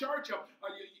my church,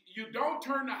 you don't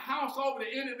turn the house over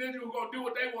to individuals who are going to do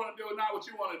what they want to do and not what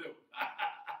you want to do.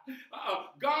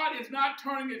 God is not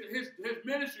turning his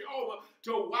ministry over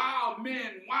to wild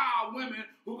men, wild women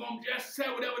who are going to just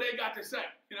say whatever they got to say.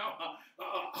 You know,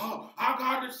 I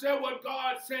got to say what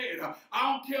God said.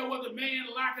 I don't care whether man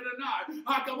like it or not.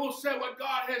 I'm going to say what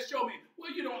God has shown me.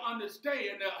 Well, you don't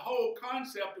understand the whole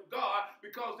concept of God,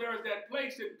 because there is that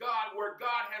place in God where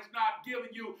God has not given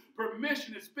you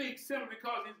permission to speak simply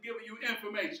because he's giving you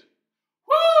information.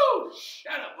 Woo!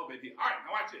 Shut up over here. All right,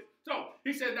 now watch this. So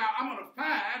he said, now I'm going to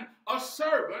find a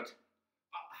servant,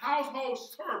 a household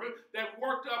servant that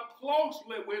worked up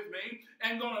closely with me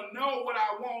and going to know what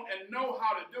I want and know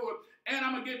how to do it. And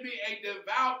I'm going to get me a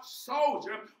devout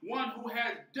soldier, one who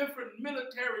has different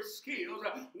military skills,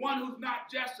 one who's not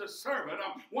just a servant,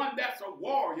 one that's a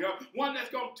warrior, one that's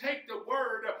going to take the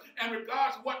word and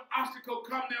regardless of what obstacle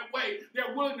come their way,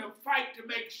 they're willing to fight to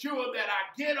make sure that I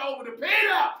get over to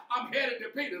Peter. I'm headed to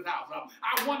Peter's house.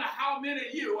 I wonder how many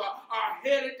of you are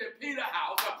headed to Peter's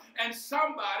house, and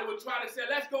somebody would try to say,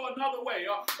 let's go another way,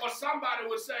 or somebody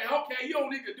would say, okay, you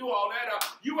don't need to do all that.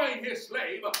 You ain't his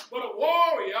slave. But a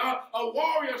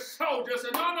warrior soldier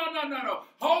said, no.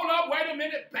 Hold up, wait a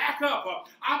minute, back up.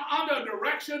 I'm under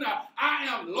direction. I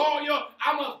am loyal.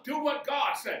 I must do what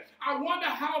God said. I wonder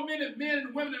how many men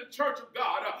and women in the church of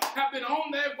God have been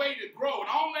on their way to grow and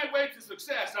on their way to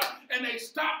success, and they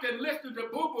stopped and listened to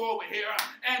Boo-Boo over here,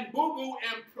 and Boo-Boo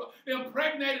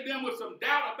impregnated them with some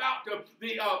doubt about the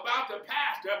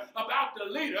pastor, about the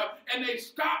leader, and they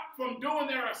stopped from doing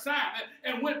their assignment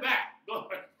and went back.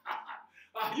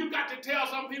 You got to tell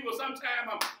some people sometime,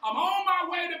 I'm on my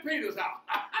way to Peter's house.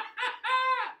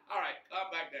 All right,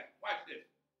 come back there. Watch this.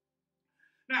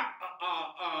 Now,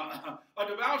 a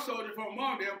devout soldier from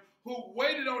among them who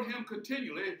waited on him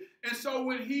continually, and so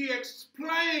when he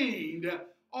explained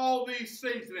all these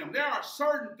things to them. There are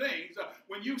certain things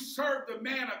when you serve the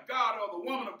man of God or the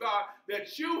woman of God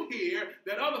that you hear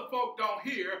that other folk don't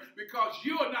hear because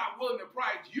you are not willing to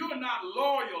price. You are not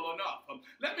loyal enough.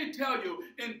 Let me tell you,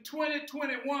 in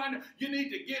 2021, you need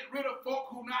to get rid of folk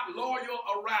who are not loyal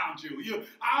around you.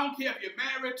 I don't care if you're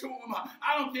married to them.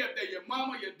 I don't care if they're your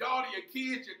mama, your daughter, your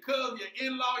kids, your cousin,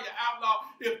 your in-law, your outlaw.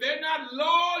 If they're not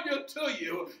loyal to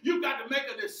you, you got to make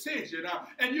a decision.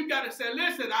 And you got to say,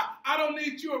 listen, I don't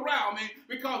need you around me,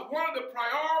 because one of the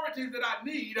priorities that I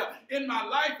need in my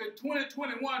life in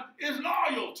 2021 is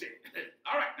loyalty.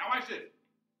 All right, now watch this.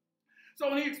 So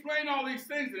when he explained all these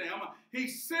things to them, he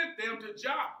sent them to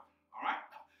Joppa. All right.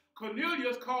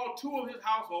 Cornelius called two of his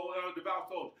household devout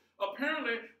soldiers.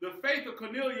 Apparently, the faith of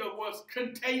Cornelius was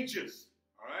contagious.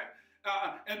 All right.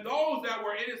 And those that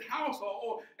were in his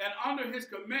household and under his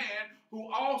command,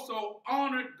 who also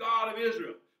honored God of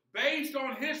Israel. Based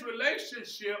on his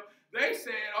relationship, they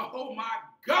said, oh my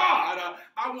God,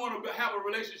 I want to have a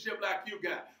relationship like you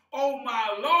got. Oh my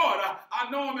Lord, I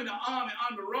know I'm in the army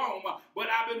under Rome, but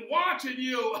I've been watching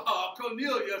you,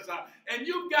 Cornelius, and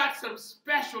you've got some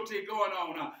specialty going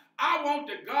on. I want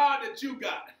the God that you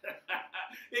got.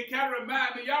 It kind of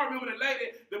reminds me, y'all remember the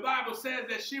lady, the Bible says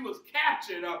that she was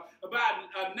captured by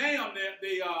Nahum, what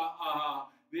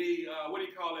do you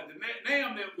call it?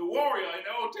 Nahum, the warrior in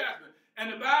the Old Testament. And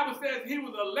the Bible says he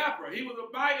was a leper. He was a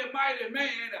mighty, mighty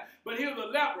man, but he was a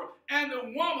leper. And the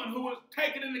woman who was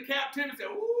taken into captivity said,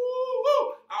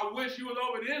 ooh, I wish you was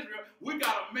over in Israel. We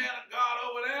got a man of God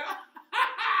over there.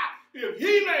 If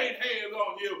he laid hands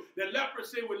on you, the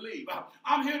leprosy would leave.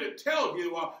 I'm here to tell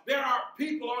you, there are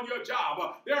people on your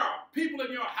job, there are people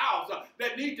in your house that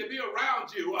that need to be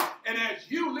around you. And as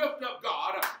you lift up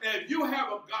God, and you be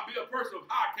a person of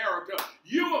high character,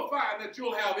 you will find that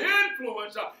you'll have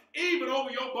influence even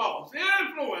over your boss,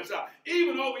 influence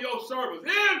even over your servants,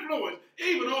 influence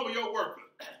even over your workers.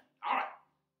 All right.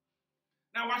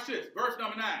 Now watch this, verse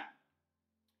number 9.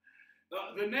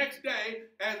 The next day,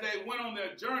 as they went on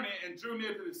their journey and drew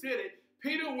near to the city,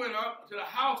 Peter went up to the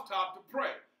housetop to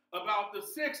pray about the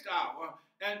 6th hour,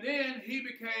 and then he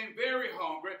became very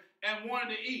hungry and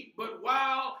wanted to eat. But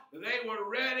while they were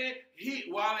ready,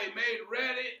 while they made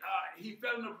ready, he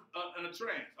fell in a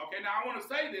trance. Okay, now I want to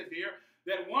say this here,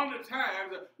 that one of the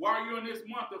times while you're in this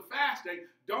month of fasting,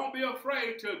 don't be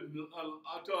afraid to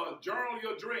journal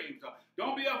your dreams.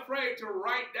 Don't be afraid to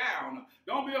write down.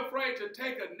 Don't be afraid to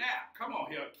take a nap. Come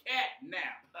on here, cat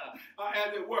nap,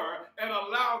 as it were, and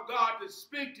allow God to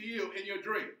speak to you in your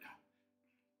dream.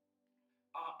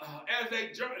 As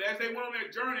they went on their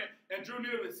journey and drew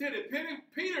near the city,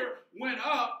 Peter went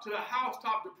up to the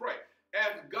housetop to pray.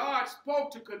 As God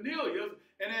spoke to Cornelius,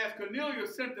 and as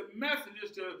Cornelius sent the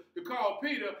messengers to call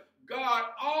Peter, God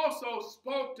also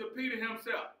spoke to Peter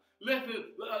himself.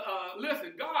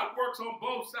 Listen, God works on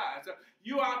both sides.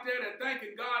 You out there that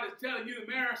thinking God is telling you to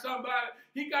marry somebody,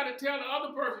 he got to tell the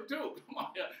other person too. Come on,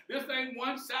 this ain't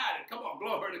one-sided. Come on,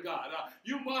 glory to God.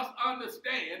 You must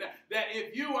understand that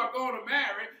if you are going to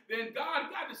marry, then God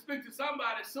got to speak to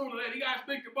somebody sooner than he got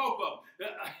to speak to both of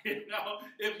them.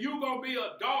 If you're going to be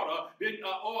a daughter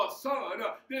or a son,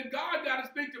 then God got to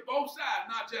speak to both sides,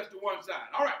 not just to one side.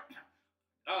 All right.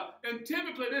 And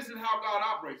typically, this is how God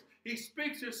operates. He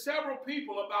speaks to several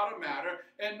people about a matter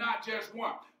and not just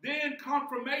one. Then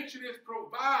confirmation is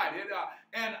provided,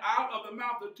 and out of the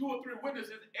mouth of 2 or 3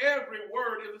 witnesses, every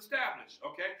word is established.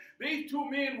 Okay? These 2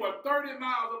 men were 30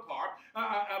 miles apart,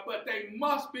 but they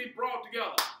must be brought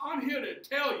together. I'm here to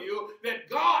tell you that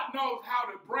God knows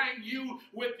how to bring you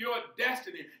with your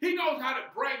destiny. He knows how to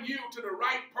bring you to the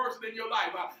right person in your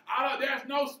life. There's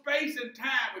no space and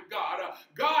time with God.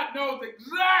 God knows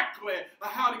exactly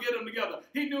how to get them together.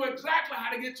 He knew exactly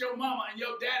how to get your mama and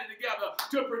your daddy together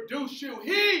to produce you.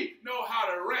 He knows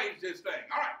how to arrange this thing.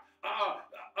 All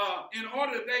right. In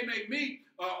order that they may meet,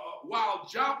 while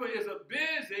Joppa is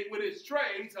busy with its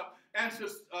trades, and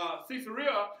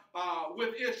Caesarea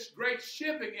with its great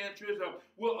shipping interests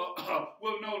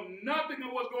will know nothing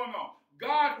of what's going on.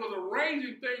 God was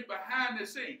arranging things behind the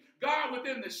scene. God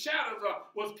within the shadows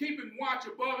was keeping watch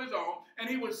above his own, and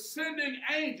he was sending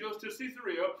angels to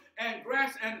Caesarea and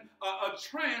a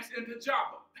trance into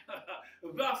Joppa.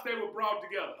 Thus they were brought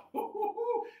together.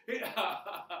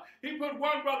 He put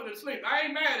one brother to sleep. I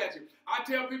ain't mad at you. I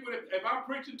tell people that if I'm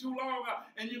preaching too long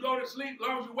and you go to sleep, as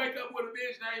long as you wake up with a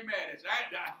vision, I ain't mad at you.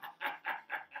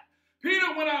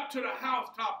 Peter went up to the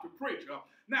housetop to preach.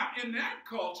 Now, in that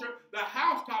culture, the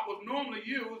housetop was normally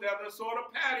used as a sort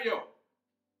of patio.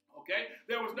 Okay?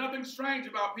 There was nothing strange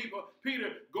about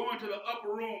Peter going to the upper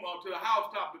room or to the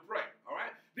housetop to pray. All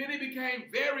right? Then he became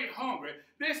very hungry.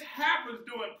 This happens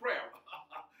during prayer.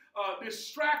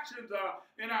 Distractions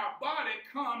in our body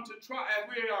come to try as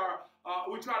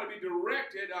we try to be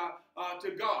directed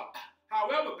to God.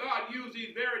 However, God used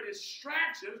these very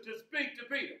distractions to speak to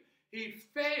Peter. He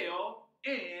fell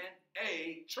in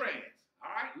a trance. All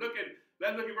right?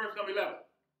 Let's look at verse number 11.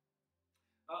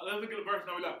 Let's look at verse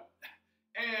number 11.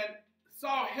 And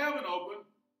saw heaven open.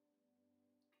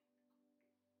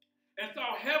 This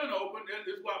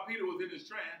is why Peter was in his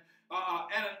trance.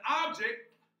 And an object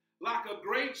like a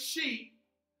great sheet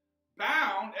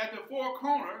bound at the 4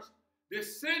 corners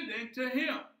descending to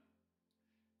him,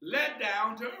 let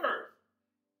down to earth.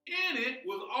 In it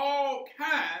was all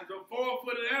kinds of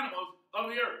 4-footed animals of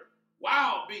the earth,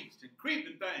 wild beasts and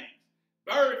creeping things,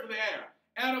 birds of the air.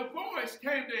 And a voice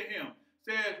came to him,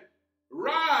 said,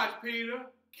 "Rise, Peter,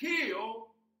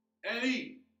 kill and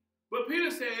eat." But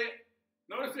Peter said,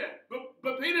 notice that,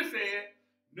 but Peter said,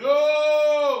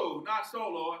 "No, not so,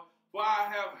 Lord, for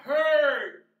I have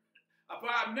heard, for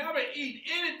I've never eaten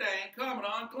anything common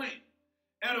or unclean."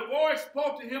 And a voice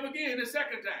spoke to him again the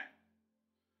second time.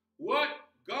 "What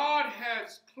God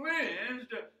has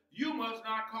cleansed, you must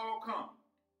not call common."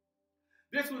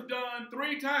 This was done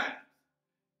 3 times,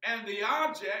 and the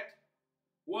object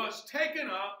was taken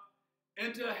up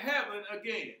into heaven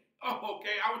again. Oh,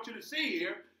 okay, I want you to see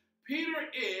here, Peter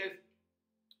is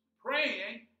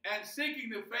praying and seeking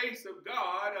the face of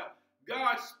God.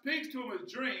 God speaks to him in a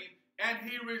dream, and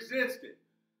he resisted.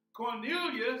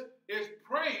 Cornelius is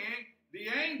praying. The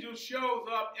angel shows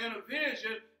up in a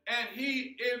vision, and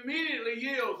he immediately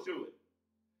yields to it.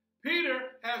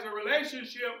 Peter has a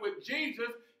relationship with Jesus.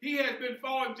 He has been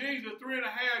following Jesus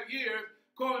 3.5 years.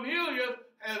 Cornelius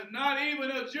is not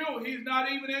even a Jew. He's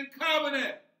not even in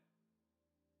covenant.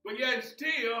 But yet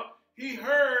still, he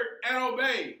heard and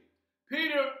obeyed.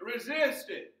 Peter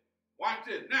resisted. Watch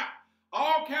this. Now,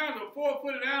 all kinds of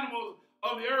four-footed animals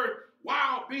of the earth,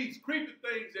 wild beasts, creeping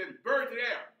things, and birds of the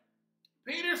air.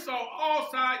 Peter saw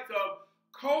all sides of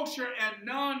kosher and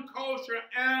non-kosher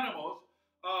animals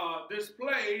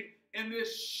displayed in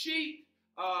this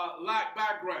sheet-like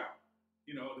background.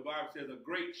 You know, the Bible says a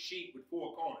great sheet with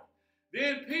four corners.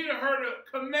 Then Peter heard a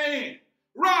command.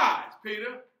 Rise,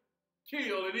 Peter,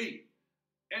 kill and eat.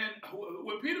 And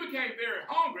when Peter became very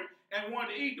hungry and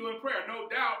wanted to eat during prayer, no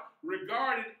doubt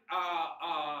regarded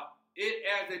it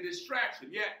as a distraction.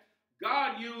 Yet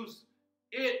God used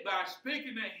it by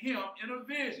speaking to him in a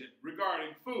vision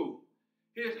regarding food.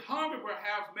 His hunger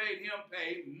perhaps made him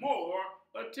pay more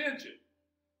attention.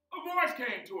 A voice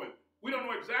came to him. We don't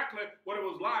know exactly what it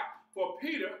was like for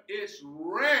Peter. It's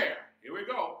rare, here we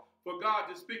go, for God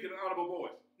to speak in an audible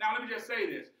voice. Now let me just say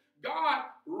this. God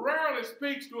rarely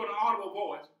speaks through an audible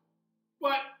voice,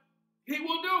 but he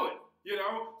will do it, you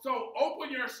know. So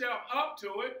open yourself up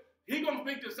to it. He's going to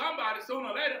speak to somebody sooner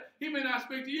or later. He may not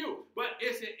speak to you, but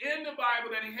it's in the Bible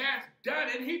that he has done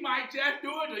it. He might just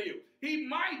do it to you. He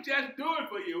might just do it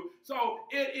for you. So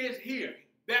it is here.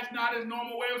 That's not his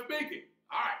normal way of speaking.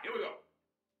 All right, here we go.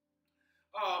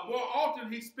 More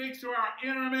often, he speaks to our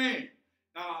inner man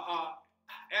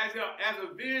as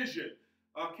a vision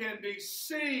can be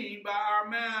seen by our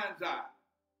mind's eye.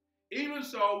 Even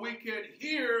so, we can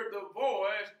hear the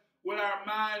voice with our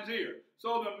mind's ear.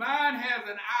 So the mind has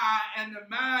an eye and the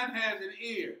mind has an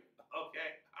ear.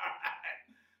 Okay, all right.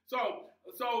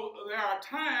 So there are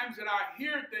times that I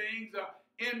hear things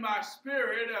in my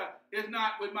spirit, it's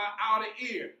not with my outer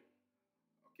ear.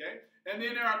 Okay, and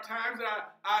then there are times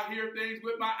that I hear things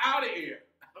with my outer ear,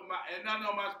 and nothing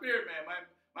on my spirit, man.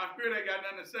 My spirit ain't got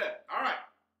nothing to say. All right,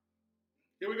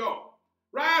 here we go.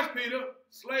 Rise, Peter,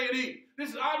 slay and eat.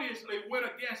 This obviously went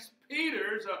against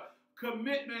Peter's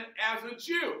commitment as a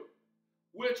Jew,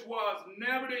 which was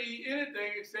never to eat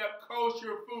anything except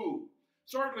kosher food.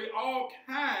 Certainly all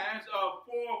kinds of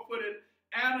four-footed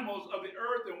animals of the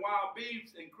earth and wild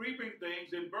beasts and creeping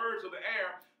things and birds of the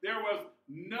air, there was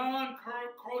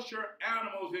non-kosher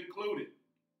animals included.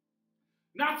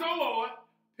 Not so, Lord.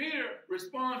 Peter's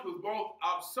response was both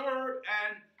absurd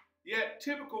and yet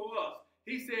typical of us.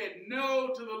 He said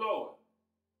no to the Lord.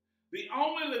 The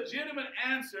only legitimate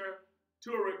answer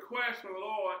to a request from the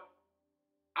Lord,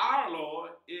 our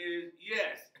Lord, is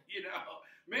yes. You know,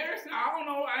 Mary said, I don't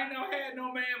know, I ain't never had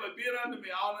no man but bit under me.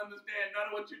 I don't understand none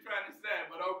of what you're trying to say,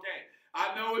 but okay.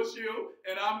 I know it's you,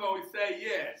 and I'm going to say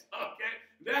yes, okay?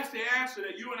 That's the answer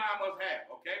that you and I must have,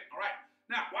 okay? All right.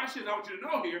 Now, watch this. I want you to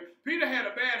know here, Peter had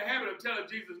a bad habit of telling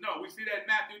Jesus no. We see that in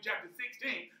Matthew chapter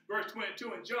 16, verse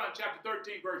 22, and John chapter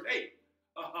 13, verse 8.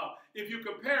 If you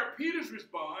compare Peter's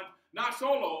response, not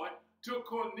so, Lord, to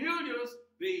Cornelius,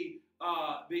 the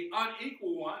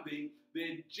unequal one,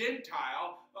 the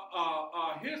Gentile,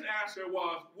 his answer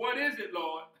was, what is it,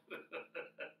 Lord?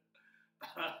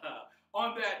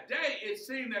 On that day, it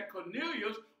seemed that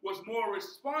Cornelius was more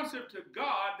responsive to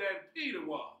God than Peter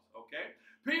was, okay?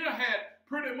 Peter had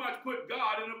pretty much put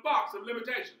God in a box of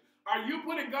limitations. Are you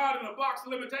putting God in a box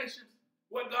of limitations?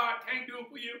 What God can't do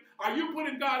for you? Are you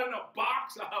putting God in a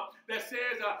box that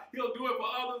says he'll do it for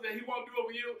others and he won't do it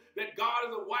for you? That God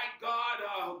is a white God,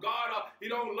 he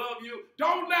don't love you?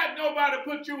 Don't let nobody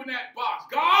put you in that box.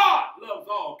 God loves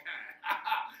all kinds.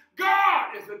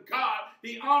 God is a God.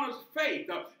 He honors faith.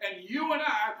 And you and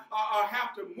I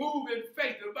have to move in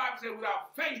faith. The Bible says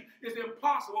without faith, it's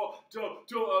impossible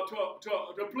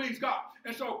to please God.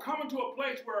 And so coming to a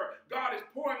place where God is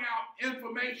pouring out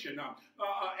information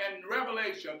and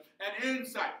revelation and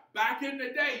insight. Back in the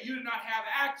day, you did not have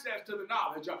access to the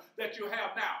knowledge that you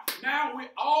have now. Now we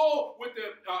all, with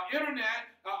the internet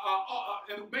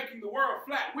and making the world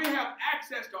flat, we have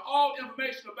access to all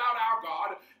information about our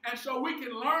God. And so we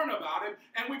can learn about it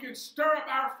and we can stir up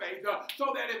our faith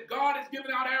so that if God is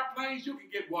giving out airplanes, you can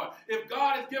get one. If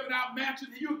God is giving out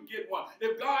mansions, you can get one.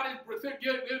 If God is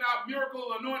giving out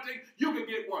miracle anointing, you can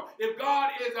get one. If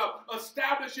God is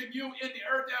establishing you in the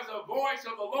earth as a voice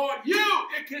of the Lord,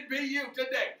 it can be you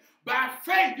today. By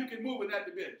faith, you can move in that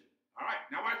dimension. All right,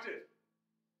 now watch this.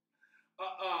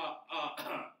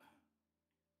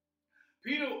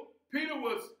 Peter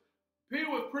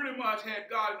was pretty much had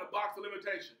God in a box of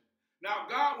limitation. Now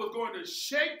God was going to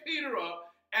shake Peter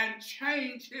up and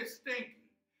change his thinking,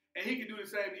 and he can do the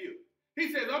same to you.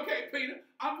 He says, okay, Peter,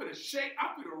 I'm going to shake,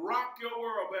 I'm going to rock your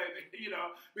world, baby,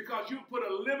 because you put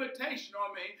a limitation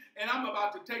on me, and I'm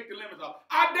about to take the limits off.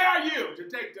 I dare you to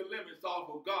take the limits off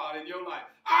of God in your life.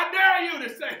 I dare you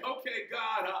to say, okay,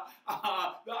 God,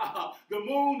 the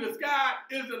moon, the sky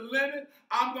is the limit.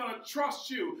 I'm going to trust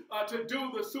you to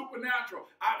do the supernatural.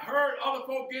 I've heard other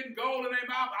folk getting gold in their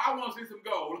mouth. I want to see some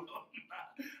gold.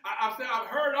 I've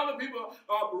heard other people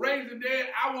raising dead.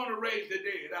 I want to raise the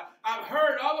dead. I've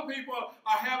heard other people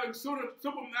are having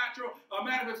supernatural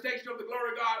manifestation of the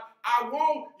glory of God. I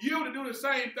want you to do the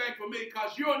same thing for me,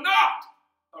 because you're not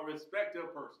a respecter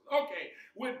of persons. Okay,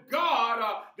 with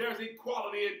God, there's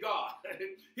equality in God.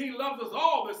 He loves us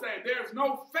all the same. There's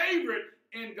no favorite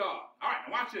in God. All right,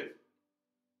 now watch this.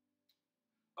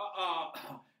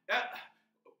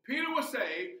 Peter was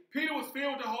saved. Peter was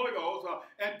filled with the Holy Ghost,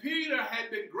 and Peter had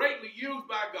been greatly used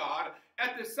by God.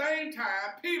 At the same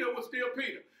time, Peter was still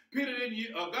Peter.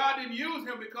 God didn't use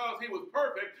him because he was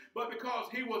perfect, but because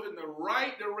he was in the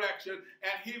right direction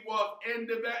and he was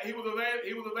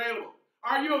available.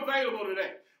 Are you available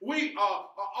today? We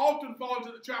often fall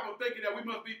into the trap of thinking that we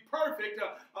must be perfect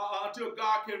until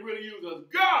God can really use us.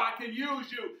 God can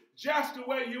use you just the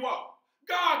way you are.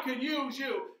 God can use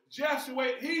you just the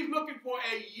way. He's looking for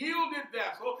a yielded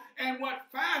vessel, and what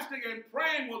fasting and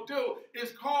praying will do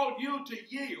is cause you to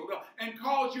yield and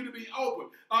cause you to be open.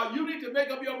 You need to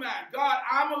make up your mind. God,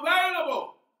 I'm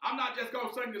available. I'm not just going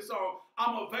to sing the song.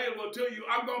 I'm available to you.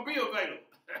 I'm going to be available.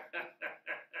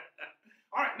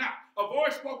 All right, now, a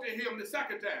voice spoke to him the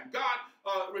second time.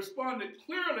 God responded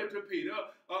clearly to Peter,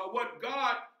 what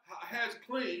God has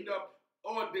cleaned up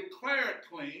or declared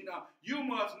clean, you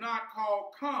must not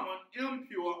call common,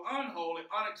 impure, unholy,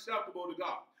 unacceptable to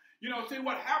God. See,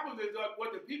 what happens is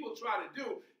what the people try to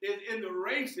do is in the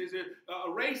races,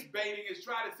 race baiting is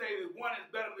try to say that one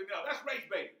is better than the other. That's race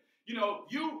baiting.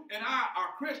 You and I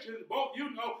are Christians. Both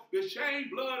the same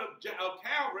blood of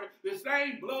Calvary, the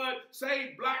same blood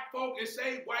saved black folk and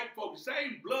saved white folk. The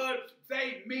same blood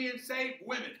saved men, saved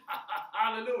women.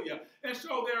 Hallelujah. And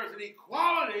so there is an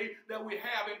equality that we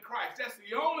have in Christ. That's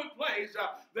the only place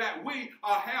that we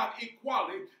have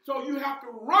equality. So you have to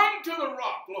run to the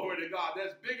rock, glory to God,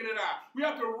 that's bigger than I. We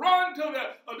have to run to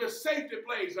the safety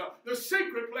place, the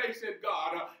secret place in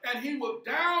God, and he will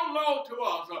download to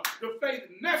us the faith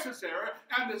necessary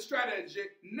and the strategy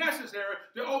necessary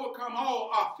to overcome all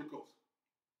obstacles.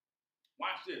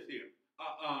 Watch this here.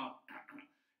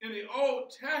 In the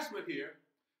Old Testament here,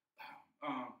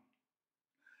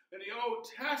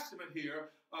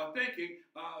 thinking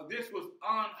this was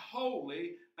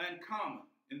unholy and common.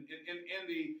 In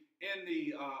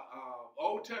the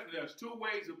Old Testament, there's two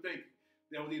ways of thinking.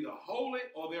 There was either holy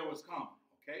or there was common.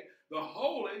 Okay, the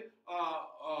holy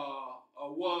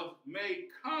was made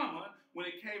common when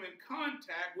it came in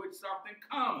contact with something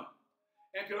common,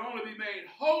 and could only be made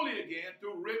holy again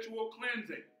through ritual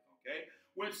cleansing. Okay,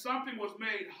 when something was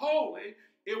made holy,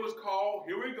 it was called,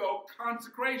 here we go,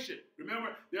 consecration.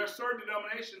 Remember, there are certain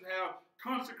denominations that have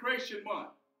consecration month.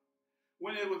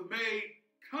 When it was made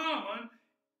common,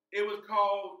 it was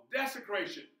called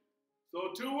desecration.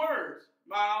 So 2 words,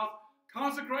 Miles,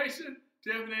 consecration,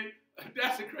 Tiffany,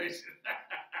 desecration.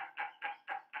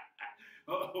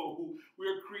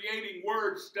 We're creating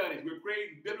word studies. We're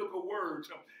creating biblical words,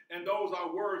 and those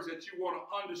are words that you want to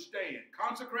understand.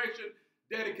 Consecration,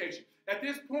 dedication. At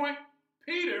this point,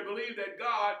 Peter believed that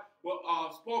God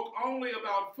spoke only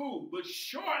about food, but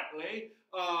shortly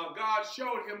God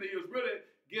showed him that he was really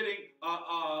getting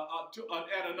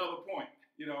at another point.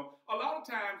 A lot of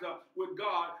times with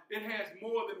God, it has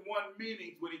more than one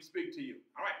meaning when he speaks to you.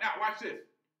 All right, now watch this.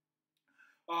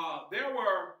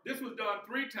 This was done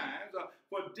 3 times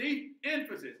for deep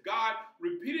emphasis. God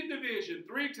repeated the vision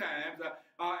 3 times,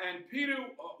 and Peter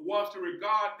was to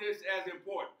regard this as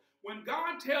important. When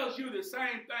God tells you the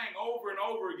same thing over and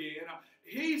over again,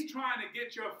 he's trying to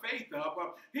get your faith up.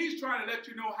 He's trying to let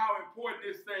you know how important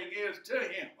this thing is to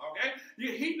him, okay?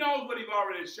 He knows what he's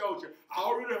already showed you. I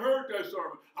already heard that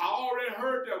sermon. I already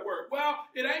heard that word. Well,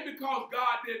 it ain't because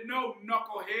God didn't know,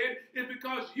 knucklehead. It's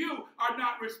because you are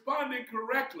not responding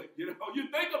correctly. You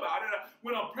think about it.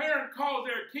 When a parent calls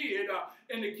their kid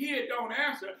and the kid don't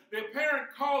answer, the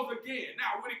parent calls again.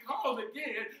 Now, when he calls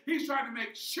again, he's trying to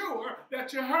make sure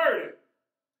that you heard it.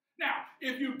 Now,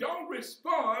 if you don't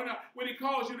respond when he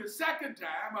calls you the second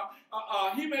time,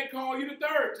 he may call you the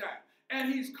 3rd time.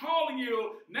 And he's calling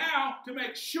you now to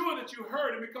make sure that you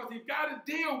heard him, because he's got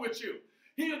to deal with you.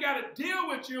 He's got to deal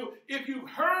with you. If you've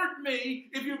heard me,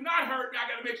 if you've not heard me, I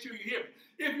got to make sure you hear me.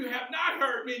 If you have not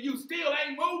heard me, you still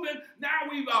ain't moving. Now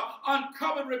we've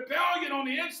uncovered rebellion on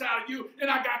the inside of you, and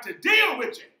I got to deal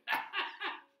with you.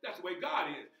 That's the way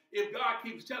God is. if God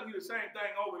keeps telling you the same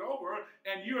thing over and over,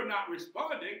 and you're not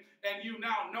responding, and you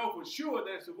now know for sure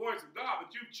that it's the voice of God,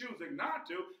 but you're choosing not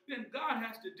to, then God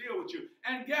has to deal with you.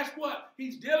 And guess what?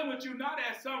 He's dealing with you not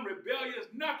as some rebellious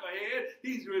knucklehead.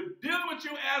 He's dealing with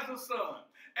you as a son.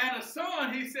 And a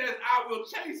son, he says, I will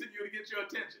chasten you to get your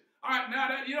attention. All right, now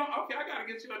that, okay, I got to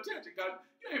get your attention because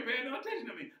you ain't paying no attention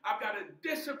to me. I've got to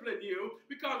discipline you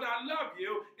because I love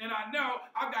you, and I know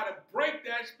I've got to break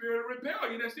that spirit of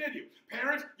rebellion that's in you.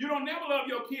 Parents, you don't never love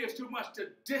your kids too much to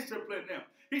discipline them.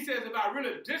 He says, if I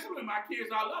really discipline my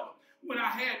kids, I love them. When I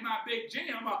had my big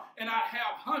gym and I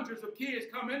have hundreds of kids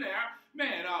come in there,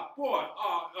 man,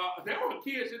 there were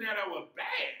kids in there that were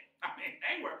bad. I mean,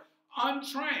 they were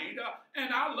untrained,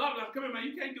 and I love it. Come here, man,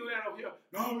 you can't do that over here.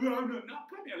 No,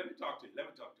 come here, let me talk to you.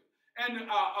 And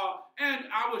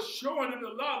I was showing them the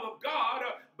love of God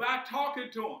by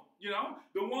talking to them.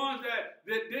 The ones that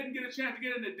didn't get a chance to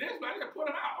get in the disc, I just put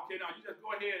them out. Okay, now you just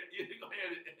go ahead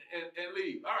and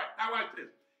leave. All right, now watch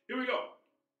this. Here we go.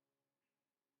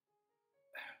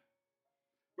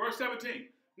 Verse 17.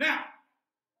 Now,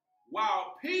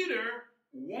 while Peter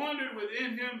wondered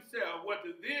within himself what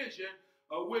the vision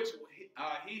which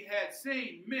he had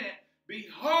seen meant,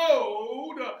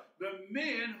 behold, the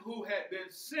men who had been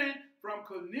sent from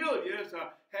Cornelius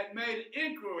had made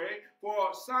inquiry for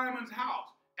Simon's house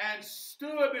and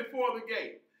stood before the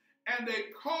gate. And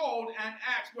they called and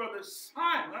asked whether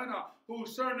Simon,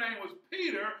 whose surname was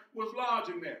Peter, was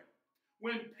lodging there.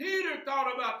 When Peter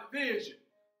thought about the vision,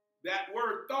 that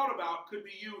word thought about could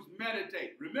be used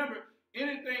meditate. Remember,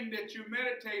 anything that you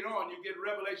meditate on, you get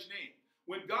revelation in.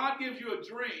 When God gives you a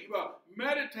dream,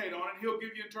 meditate on it, he'll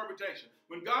give you interpretation.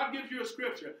 When God gives you a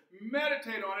scripture,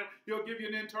 meditate on it, he'll give you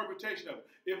an interpretation of it.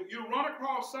 If you run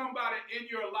across somebody in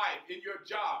your life, in your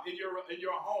job, in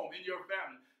your home, in your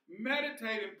family,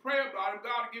 meditate and pray about it.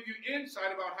 God will give you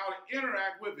insight about how to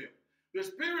interact with him. The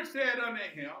Spirit said unto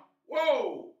him,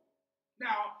 whoa.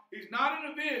 Now, he's not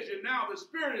in a vision. Now the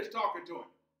Spirit is talking to him.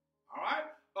 All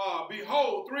right?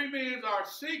 Behold, 3 men are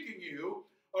seeking you.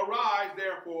 Arise,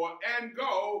 therefore, and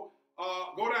go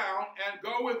down and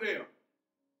go with them.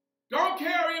 Don't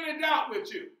carry any doubt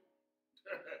with you.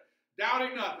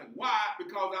 Doubting nothing. Why?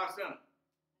 Because I sent them.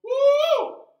 Woo!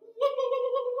 Woo, woo,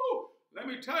 woo, woo. Let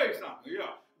me tell you something.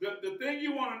 Yeah. The thing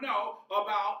you want to know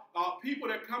about people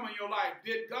that come in your life,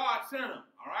 did God send them?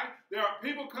 All right? There are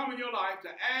people come in your life to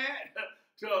add,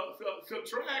 to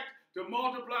subtract, to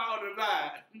multiply, or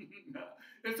divide.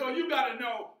 And so you got to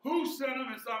know who sent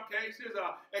them in some cases,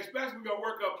 especially we're going to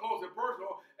work up close and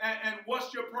personal, and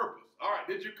what's your purpose? All right,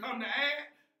 did you come to add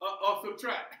or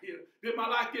subtract? Did my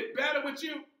life get better with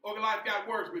you, or life got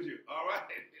worse with you? All right,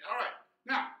 all right.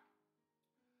 Now,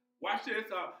 watch this.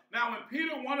 Now, when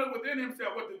Peter wondered within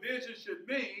himself what the vision should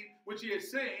mean, which he had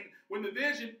seen, when the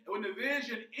vision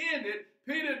ended,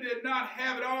 Peter did not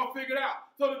have it all figured out.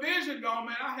 So the vision gone,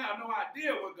 man, I have no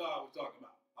idea what God was talking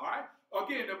about. All right?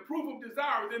 Again, the proof of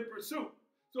desire is in pursuit.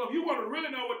 So if you want to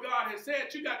really know what God has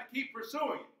said, you got to keep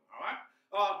pursuing it. All right?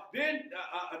 Then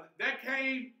that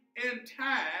came in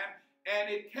time, and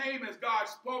it came as God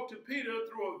spoke to Peter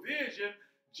through a vision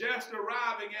just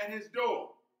arriving at his door.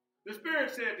 The Spirit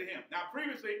said to him. Now,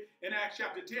 previously in Acts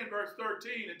chapter 10, verse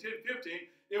 13 and 10-15,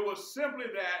 it was simply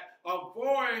that a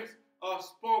voice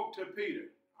spoke to Peter.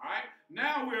 All right?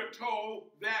 Now we're told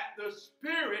that the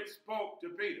Spirit spoke to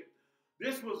Peter.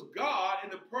 This was God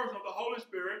in the person of the Holy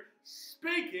Spirit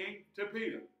speaking to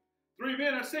Peter. 3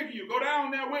 men are seeking you. Go down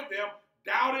there with them,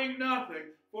 doubting nothing,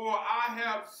 for I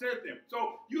have sent them.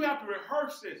 So you have to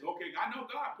rehearse this. Okay, I know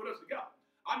God put us together.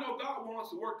 I know God wants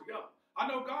us to work together. I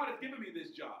know God has given me this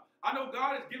job. I know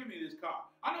God has given me this car.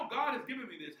 I know God has given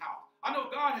me this house. I know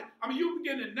God has, you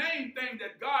begin to name things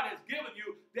that God has given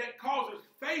you that causes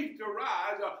faith to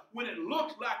rise when it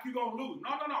looks like you're going to lose.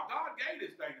 No. God gave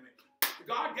this thing to me.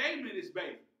 God gave me this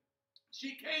baby.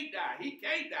 She can't die. He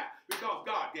can't die because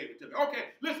God gave it to me.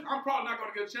 Okay, listen, I'm probably not going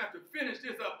to get a chance to finish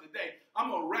this up today. I'm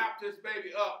going to wrap this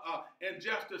baby up in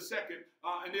just a second,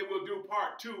 and then we'll do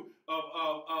part 2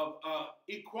 of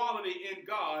equality in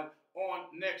God on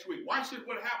next week. Watch this,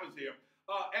 what happens here.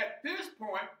 At this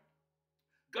point,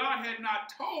 God had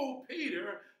not told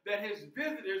Peter that his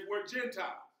visitors were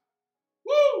Gentiles.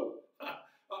 Woo!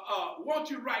 Won't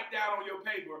you write down on your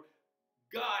paper,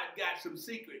 God got some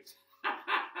secrets.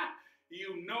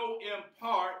 You know in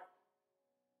part,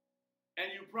 and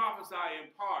you prophesy in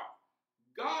part.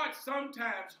 God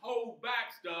sometimes holds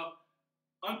back stuff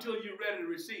until you're ready to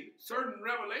receive it. Certain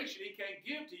revelation he can't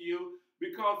give to you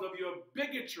because of your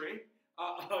bigotry,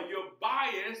 your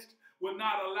bias will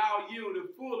not allow you to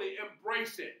fully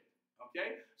embrace it.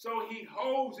 Okay? So he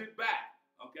holds it back.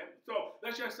 Okay? So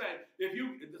let's just say,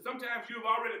 sometimes you've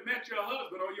already met your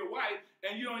husband or your wife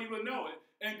and you don't even know it,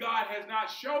 and God has not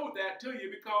showed that to you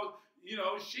because,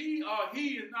 she or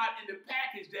he is not in the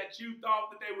package that you thought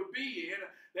that they would be in.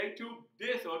 They too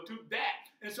this or too that.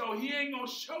 And so he ain't going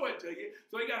to show it to you.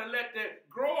 So you got to let that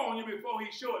grow on you before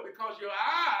he show it, because your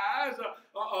eyes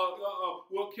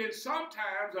can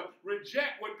sometimes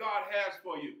reject what God has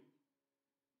for you.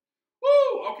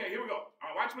 Woo! Okay, here we go. All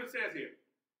right, watch what it says here.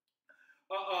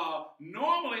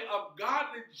 Normally, a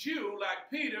godly Jew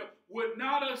like Peter would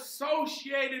not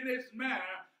associate in this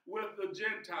manner with the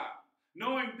Gentile.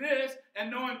 Knowing this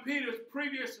and knowing Peter's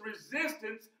previous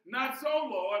resistance, not so,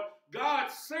 Lord,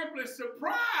 God simply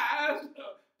surprised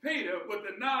Peter with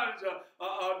the knowledge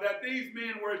that these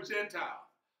men were Gentiles.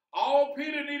 All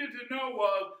Peter needed to know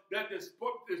was that the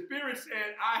Spirit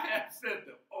said, I have sent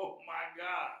them. Oh, my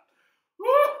God. Woo!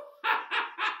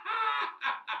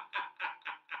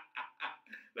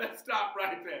 Let's stop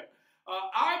right there.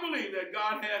 I believe that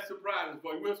God has surprises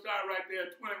for you. We'll start right there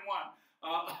at 21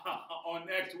 on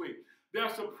next week. There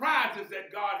are surprises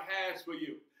that God has for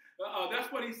you.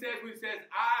 That's what he says when he says,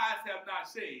 eyes have not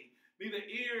seen, neither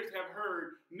ears have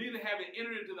heard, neither have it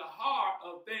entered into the heart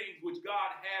of things which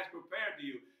God has prepared to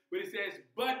you. But he says,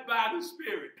 but by the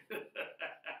Spirit.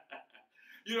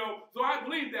 So I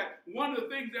believe that one of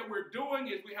the things that we're doing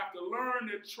is we have to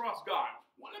learn to trust God.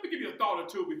 Well, let me give you a thought or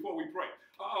two before we pray.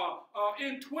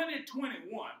 In 2021,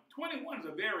 21 is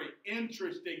a very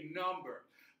interesting number.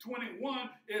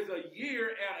 21 is a year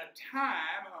and a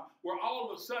time where all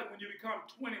of a sudden when you become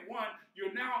 21,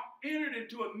 you're now entered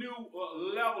into a new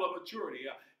level of maturity.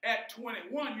 At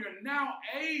 21, you're now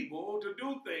able to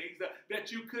do things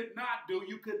that you could not do,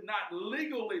 you could not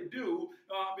legally do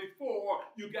before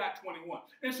you got 21.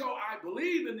 And so I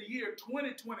believe in the year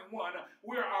 2021,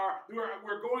 we're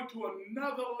going to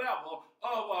another level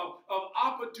of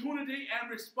opportunity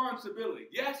and responsibility.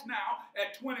 Yes, now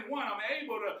at 21, I'm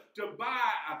able to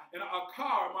buy a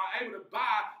car, I'm able to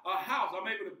buy a house, I'm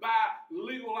able to buy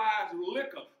legalized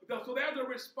liquor. So there's a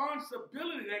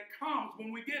responsibility that comes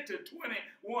when we get to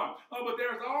 21. But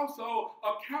there's also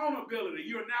accountability.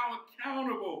 You're now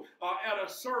accountable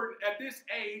at this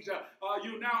age.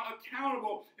 You're now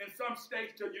accountable in some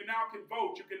states. You now can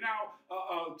vote. You can now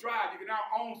drive. You can now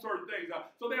own certain things.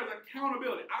 So there's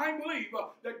accountability. I believe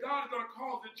that God is going to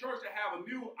cause the church to have a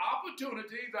new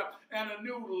opportunities and a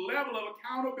new level of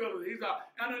accountabilities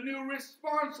and a new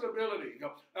responsibility.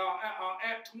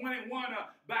 At 21,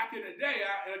 back in the day,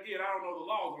 and again, I don't know the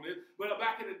laws on this, but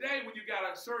back in the day when you got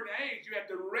a certain age, you had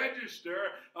to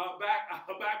register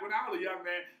back when I was a young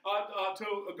man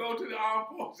to go to the armed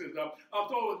forces.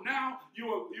 So now you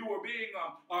were being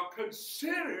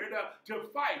considered to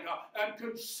fight and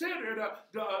considered as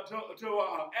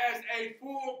a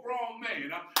full-grown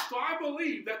man. So I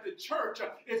believe that the church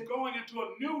is going into a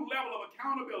new level of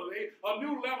accountability, a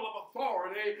new level of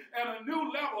authority, and a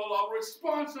new level of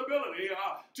responsibility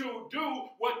to do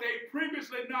what they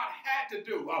previously not had to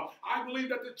do. I believe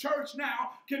that the church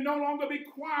now can no longer be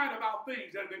quiet about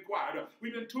things that have been quiet.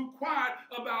 We've been too quiet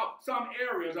about some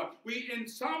areas. In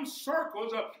some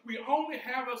circles, we only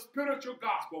have a spiritual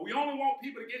gospel. We only want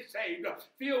people to get saved,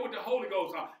 filled with the Holy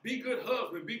Ghost, be good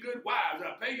husbands, be good wives,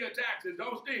 pay your taxes,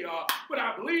 don't steal. But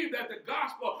I believe that the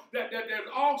gospel, that there's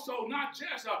also not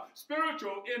just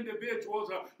spiritual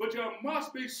individuals, but there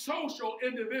must be social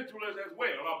individuals as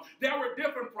well. There were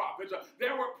different prophets.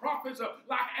 There were prophets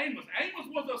like Amos. Amos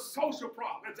was a social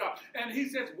prophet. And he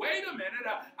says, wait a minute,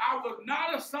 I was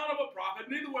not a son of a prophet,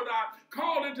 neither was I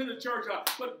called into the church,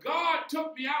 but God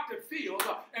took me out to field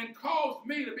and caused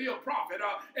me to be a prophet.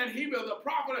 And he was a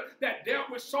prophet that dealt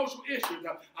with social issues.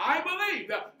 I believe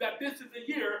that this is the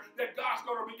year that God's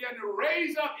going to begin to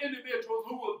raise up individuals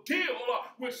who will deal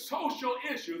with social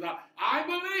issues. I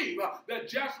believe that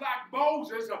just like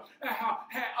Moses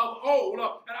of old,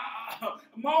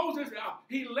 Moses,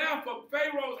 he left from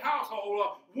Pharaoh's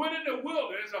household, went in the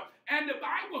wilderness, and the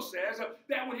Bible says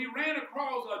that when he ran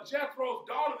across Jethro's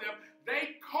daughter,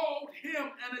 they called him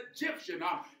an Egyptian.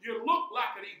 You look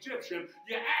like an Egyptian.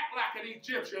 You act like an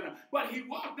Egyptian. But he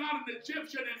was not an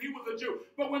Egyptian and he was a Jew.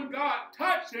 But when God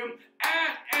touched him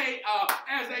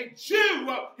as a Jew,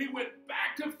 he went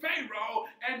back to Pharaoh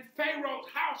and Pharaoh's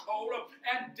household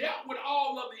and dealt with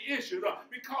all of the issues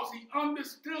because he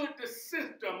understood the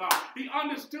system. He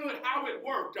understood how it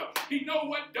worked. He know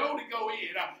what door to go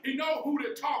in. He know who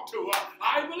to talk to.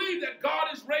 I believe that God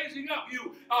is raising up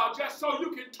you just so you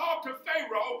can talk to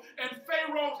Pharaoh and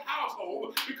Pharaoh's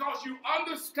household because you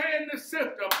understand the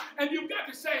system. And you've got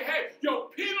to say, hey, your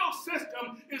penal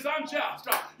system is unjust.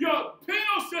 Your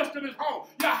penal system is wrong.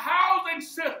 Your housing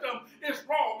system is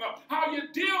wrong. How you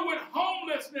deal with homeless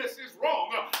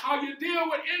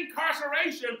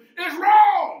incarceration is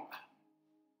wrong.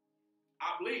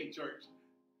 I believe, church,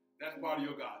 that's part of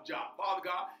your job. Father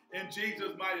God, in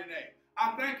Jesus' mighty name,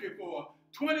 I thank you for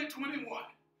 2021.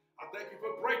 I thank you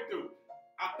for breakthrough.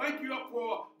 I thank you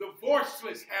for the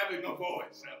voiceless having a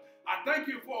voice. I thank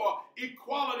you for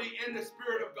equality in the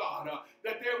Spirit of God,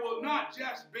 that there will not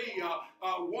just be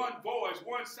one voice,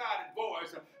 one-sided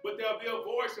voice, but there'll be a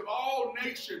voice of all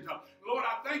nations. Lord,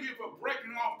 I thank you for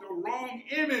breaking off the wrong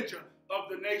image of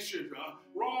the nations,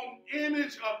 wrong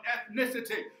image of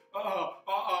ethnicity,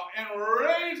 and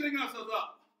raising us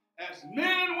up as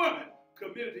men and women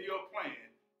committed to your plan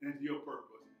and to your purpose.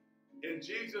 In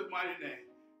Jesus' mighty name,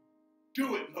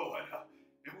 do it, Lord,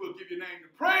 and we'll give your name the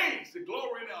praise, the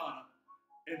glory, and the honor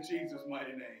in Jesus'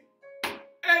 mighty name.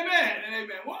 Amen and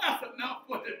amen. Well, that's enough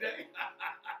for today.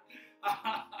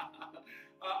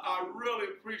 I really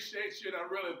appreciate you and I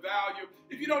really value.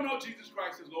 If you don't know Jesus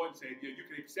Christ as Lord and Savior, you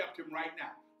can accept him right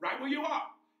now, right where you are.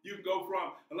 You can go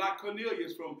from, like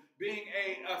Cornelius, from being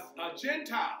a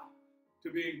Gentile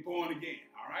to being born again,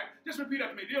 all right? Just repeat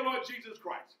after me. Dear Lord Jesus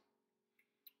Christ,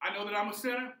 I know that I'm a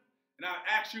sinner, and I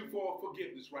ask you for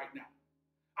forgiveness right now.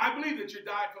 I believe that you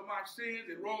died for my sins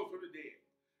and rose from the dead.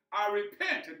 I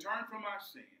repent and turn from my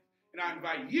sins, and I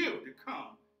invite you to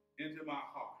come into my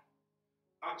heart.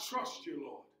 I trust you,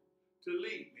 Lord, to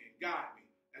lead me and guide me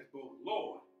as both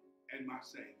Lord and my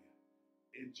Savior.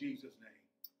 In Jesus' name,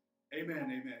 amen,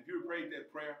 amen. If you prayed that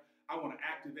prayer, I want to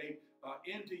activate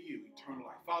into you eternal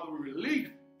life. Father, we release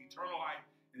eternal life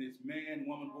in this man,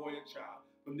 woman, boy, and child.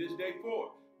 From this day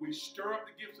forward, we stir up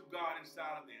the gifts of God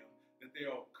inside of them, that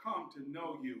they'll come to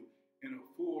know you in a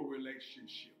full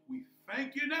relationship. We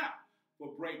thank you now for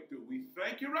breakthrough. We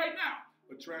thank you right now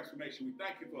for transformation. We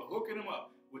thank you for hooking them up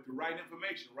with the right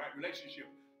information, the right relationship,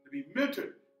 to be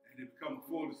mentored and to become a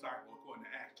full disciple according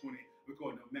to Acts 20,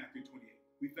 according to Matthew 28.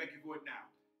 We thank you for it now.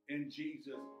 In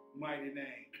Jesus' mighty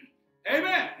name.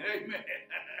 Amen. Amen.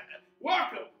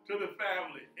 Welcome to the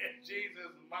family. In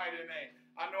Jesus' mighty name.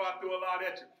 I know I threw a lot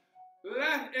at you.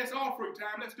 It's offering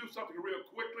time. Let's do something real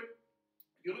quickly.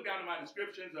 If you look down in my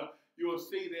descriptions, you will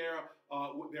see there's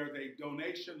a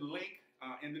donation link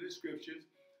in the descriptions,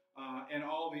 and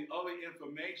all the other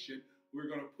information we're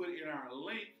going to put in our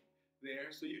link there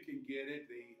so you can get it.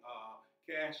 The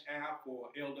Cash App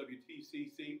for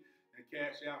LWTCC and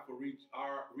Cash App for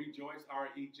Rejoice,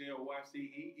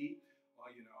 REJOYCEE.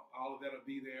 All of that will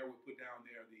be there. We'll put down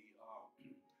there the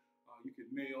you can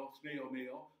snail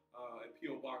mail. At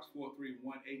P.O. Box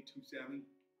 431-827,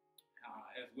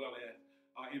 as well as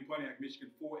in Pontiac,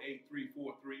 Michigan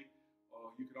 48343.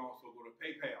 You can also go to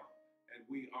PayPal at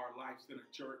We Are Life Center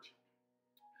Church,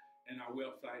 and our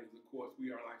website is, of course,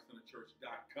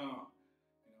 weareLifeCenterChurch.com.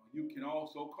 You can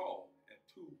also call at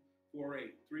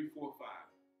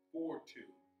 248-345-4227.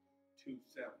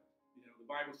 The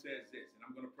Bible says this, and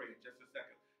I'm going to pray in just a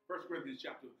second. 1 Corinthians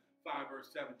chapter 5, verse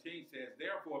 17 says,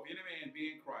 therefore, if any man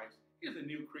be in Christ, he is a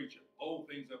new creature. Old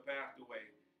things are passed away.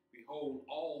 Behold,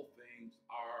 all things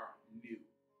are new.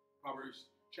 Proverbs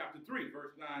chapter 3,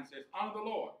 verse 9 says, honor the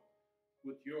Lord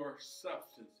with your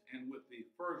substance and with the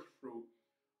first fruit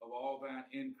of all thine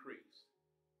increase.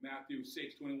 Matthew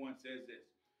 6:21 says this,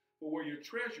 for where your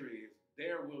treasure is,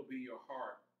 there will be your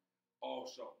heart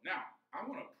also. Now, I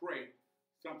want to pray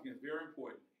something that's very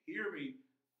important. Hear me.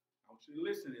 I want you to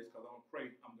listen to this because I'm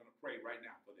going to pray right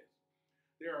now for this.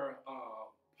 There are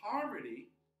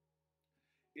poverty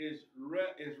is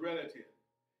relative.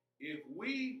 If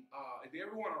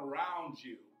everyone around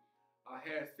you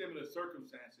has similar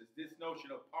circumstances, this notion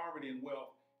of poverty and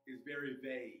wealth is very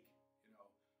vague.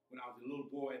 When I was a little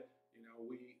boy,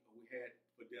 we had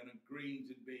for dinner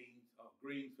greens and beans,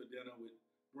 greens for dinner with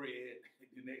bread.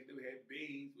 The next day we had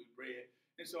beans with bread.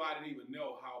 And so I didn't even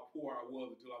know how poor I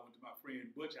was until I went to my friend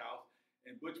Butch's house,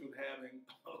 and Butch was having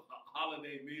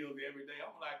holiday meals every day.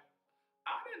 I'm like,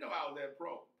 I didn't know I was that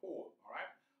poor, all right?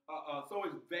 So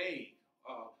it's vague.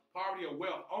 Poverty or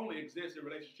wealth only exists in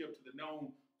relationship to the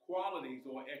known qualities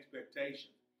or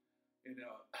expectations. And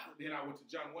then I went to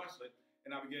John Wesley,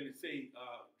 and I began to see,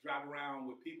 drive around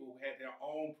with people who had their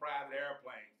own private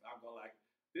airplanes. I go like,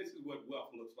 this is what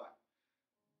wealth looks like.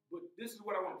 But this is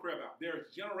what I want to pray about.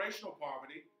 There's generational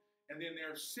poverty, and then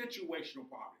there's situational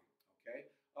poverty,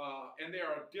 okay? And there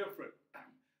are different.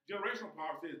 Generational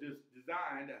poverty is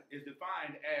defined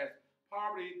as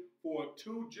poverty for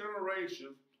 2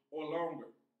 generations or longer.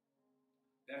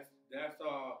 That's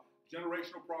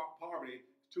generational poverty,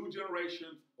 2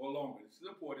 generations or longer. This is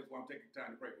important. That's why I'm taking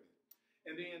time to pray for this.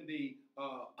 And then the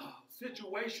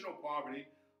situational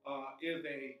poverty is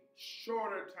a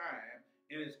shorter time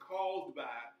and is caused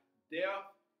by death,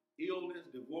 illness,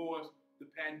 divorce, the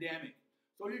pandemic.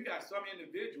 So you got some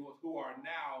individuals who are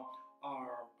now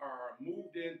are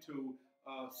moved into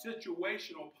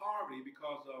situational poverty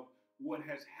because of what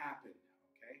has happened.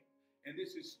 Okay, and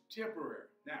this is temporary.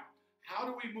 Now, how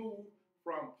do we move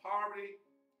from poverty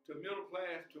to middle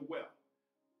class to wealth?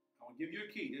 I want to give you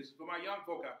a key. This is for my young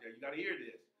folk out there. You got to hear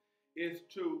this.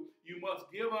 You must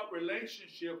give up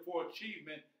relationship for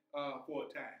achievement for a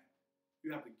time.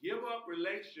 You have to give up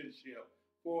relationship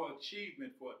for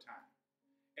achievement for a time.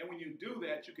 And when you do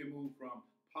that, you can move from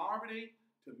poverty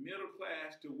to middle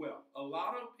class to wealth. A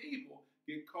lot of people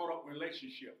get caught up in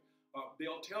relationship.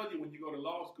 They'll tell you when you go to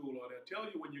law school, or they'll tell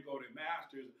you when you go to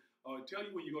master's, or they'll tell you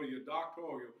when you go to your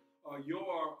doctoral,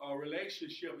 your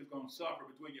relationship is going to suffer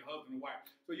between your husband and wife.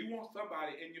 So you want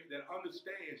somebody in you that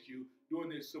understands you during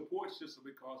this support system,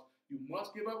 because you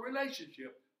must give up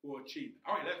relationship for achievement.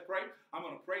 All right, let's pray. I'm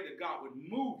going to pray that God would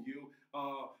move you,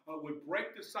 would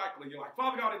break the cycle in your life.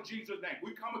 Father God, in Jesus' name,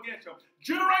 we come against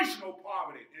generational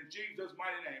poverty in Jesus'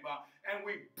 mighty name, and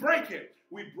we break it.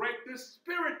 We break the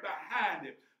spirit behind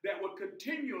it that would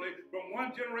continually, from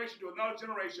one generation to another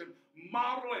generation,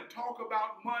 model and talk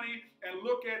about money and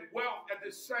look at wealth at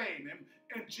the same. And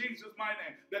in Jesus' mighty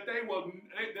name, that they will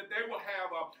have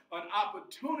an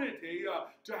opportunity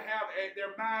to have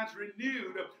their minds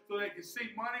renewed, so they can see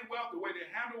money, wealth, the way they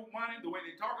handle money, the way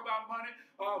they talk about money,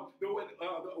 the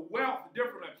wealth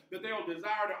differently, that they'll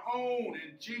desire to own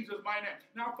in Jesus' mighty name.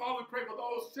 Now, Father, pray for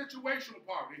those situational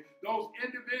poverty, those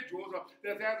individuals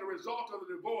that as a result of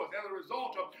the divorce, as a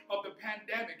result of the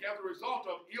pandemic, as a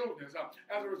result of illness,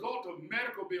 as a result of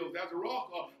medical bills, as a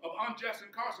result of unjust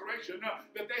incarceration,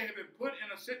 that they have been put in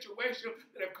a situation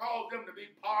that have caused them to be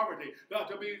poverty,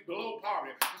 to be below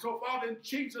poverty. And so, Father, in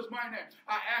Jesus' mighty name,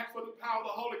 I ask for the power of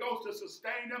the Holy Ghost to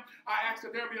sustain them. I ask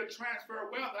that there be a transfer of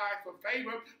wealth. I ask for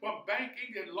favor from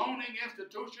banking and loaning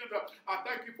institutions. I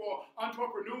thank you for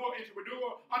entrepreneurial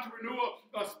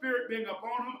spirit being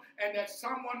upon them, and that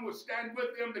someone will stand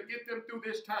with them to get them through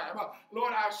this time.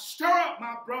 Lord, I stir up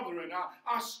my brethren.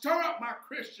 I stir up my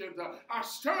Christians. I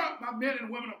stir up my men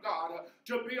and women of God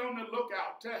to be on the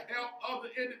lookout to help other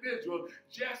individuals,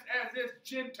 just as this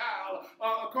Gentile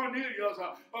Cornelius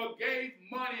gave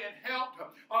money and helped,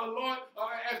 Lord,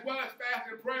 as well as fast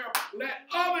and prayer. Let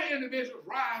other individuals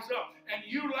rise up and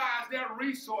utilize their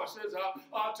resources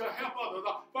to help others.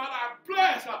 Father, I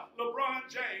bless LeBron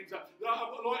James,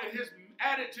 Lord, and his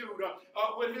attitude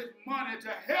with his money to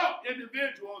help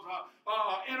individuals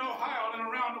in Ohio and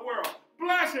around the world.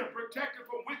 Bless him, protect him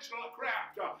from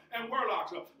witchcraft and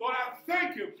warlocks. Lord, I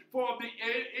thank you for the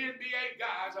NBA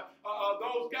guys,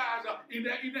 those guys that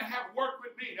even have worked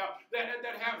with me,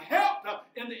 that have helped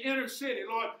in the inner city.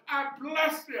 Lord, I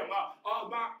bless them, all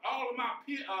of my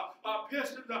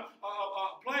Pistons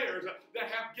players that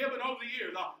have given over the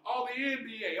years, all the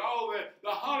NBA, all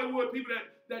the Hollywood people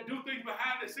that do things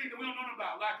behind the scenes that we don't know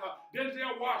about, like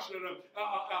Denzel Washington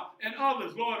and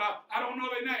others. Lord, I don't know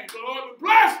their names, but Lord,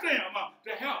 bless them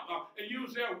to help and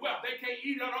use their wealth. They can't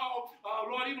eat at all.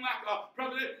 Lord, even like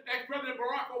ex-President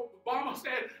Barack Obama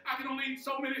said, I can only eat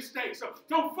so many steaks. So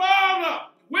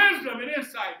Father, wisdom and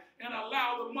insight, and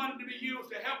allow the money to be used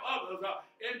to help others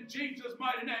in Jesus'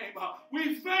 mighty name.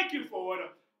 We thank you for it.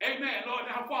 Amen. Lord,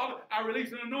 now, Father, I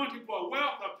release an anointing for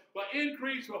wealth, for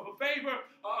increase, for favor,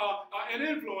 and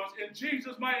influence in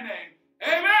Jesus' mighty name.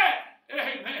 Amen.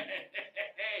 Amen.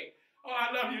 Oh,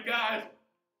 I love you guys.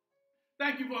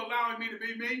 Thank you for allowing me to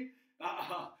be me,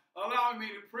 allowing me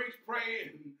to preach,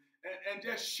 pray, and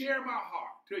just share my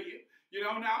heart to you. You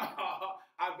know, now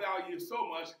I value you so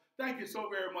much. Thank you so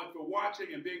very much for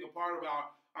watching and being a part of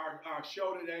our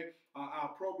show today,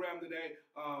 our program today.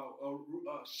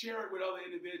 Share it with other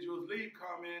individuals. Leave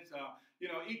comments.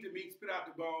 Eat the meat, spit out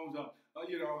the bones.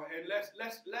 And let's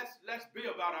be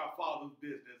about our Father's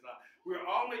business. We're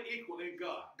only equal in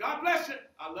God. God bless you.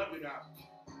 I love you guys.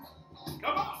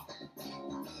 Come on.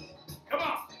 Come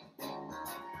on.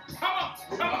 Come on.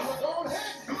 Come on.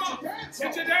 Come on.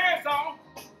 Get your dance on.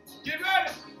 Get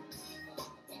ready.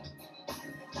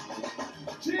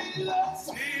 Jesus,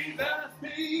 be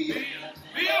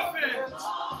offended.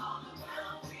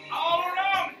 All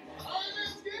around me.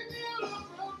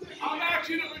 I'm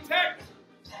asking you to protect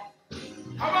me.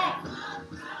 Come on.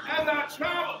 As I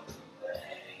travel,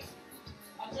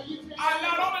 I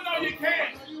not only know you can,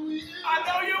 I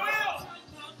know you will.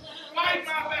 Fight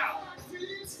my battle.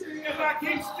 If I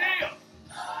keep still.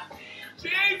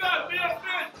 Jesus, be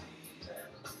offended.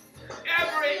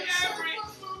 Every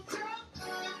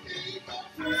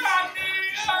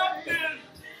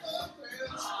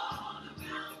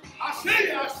I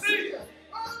see you.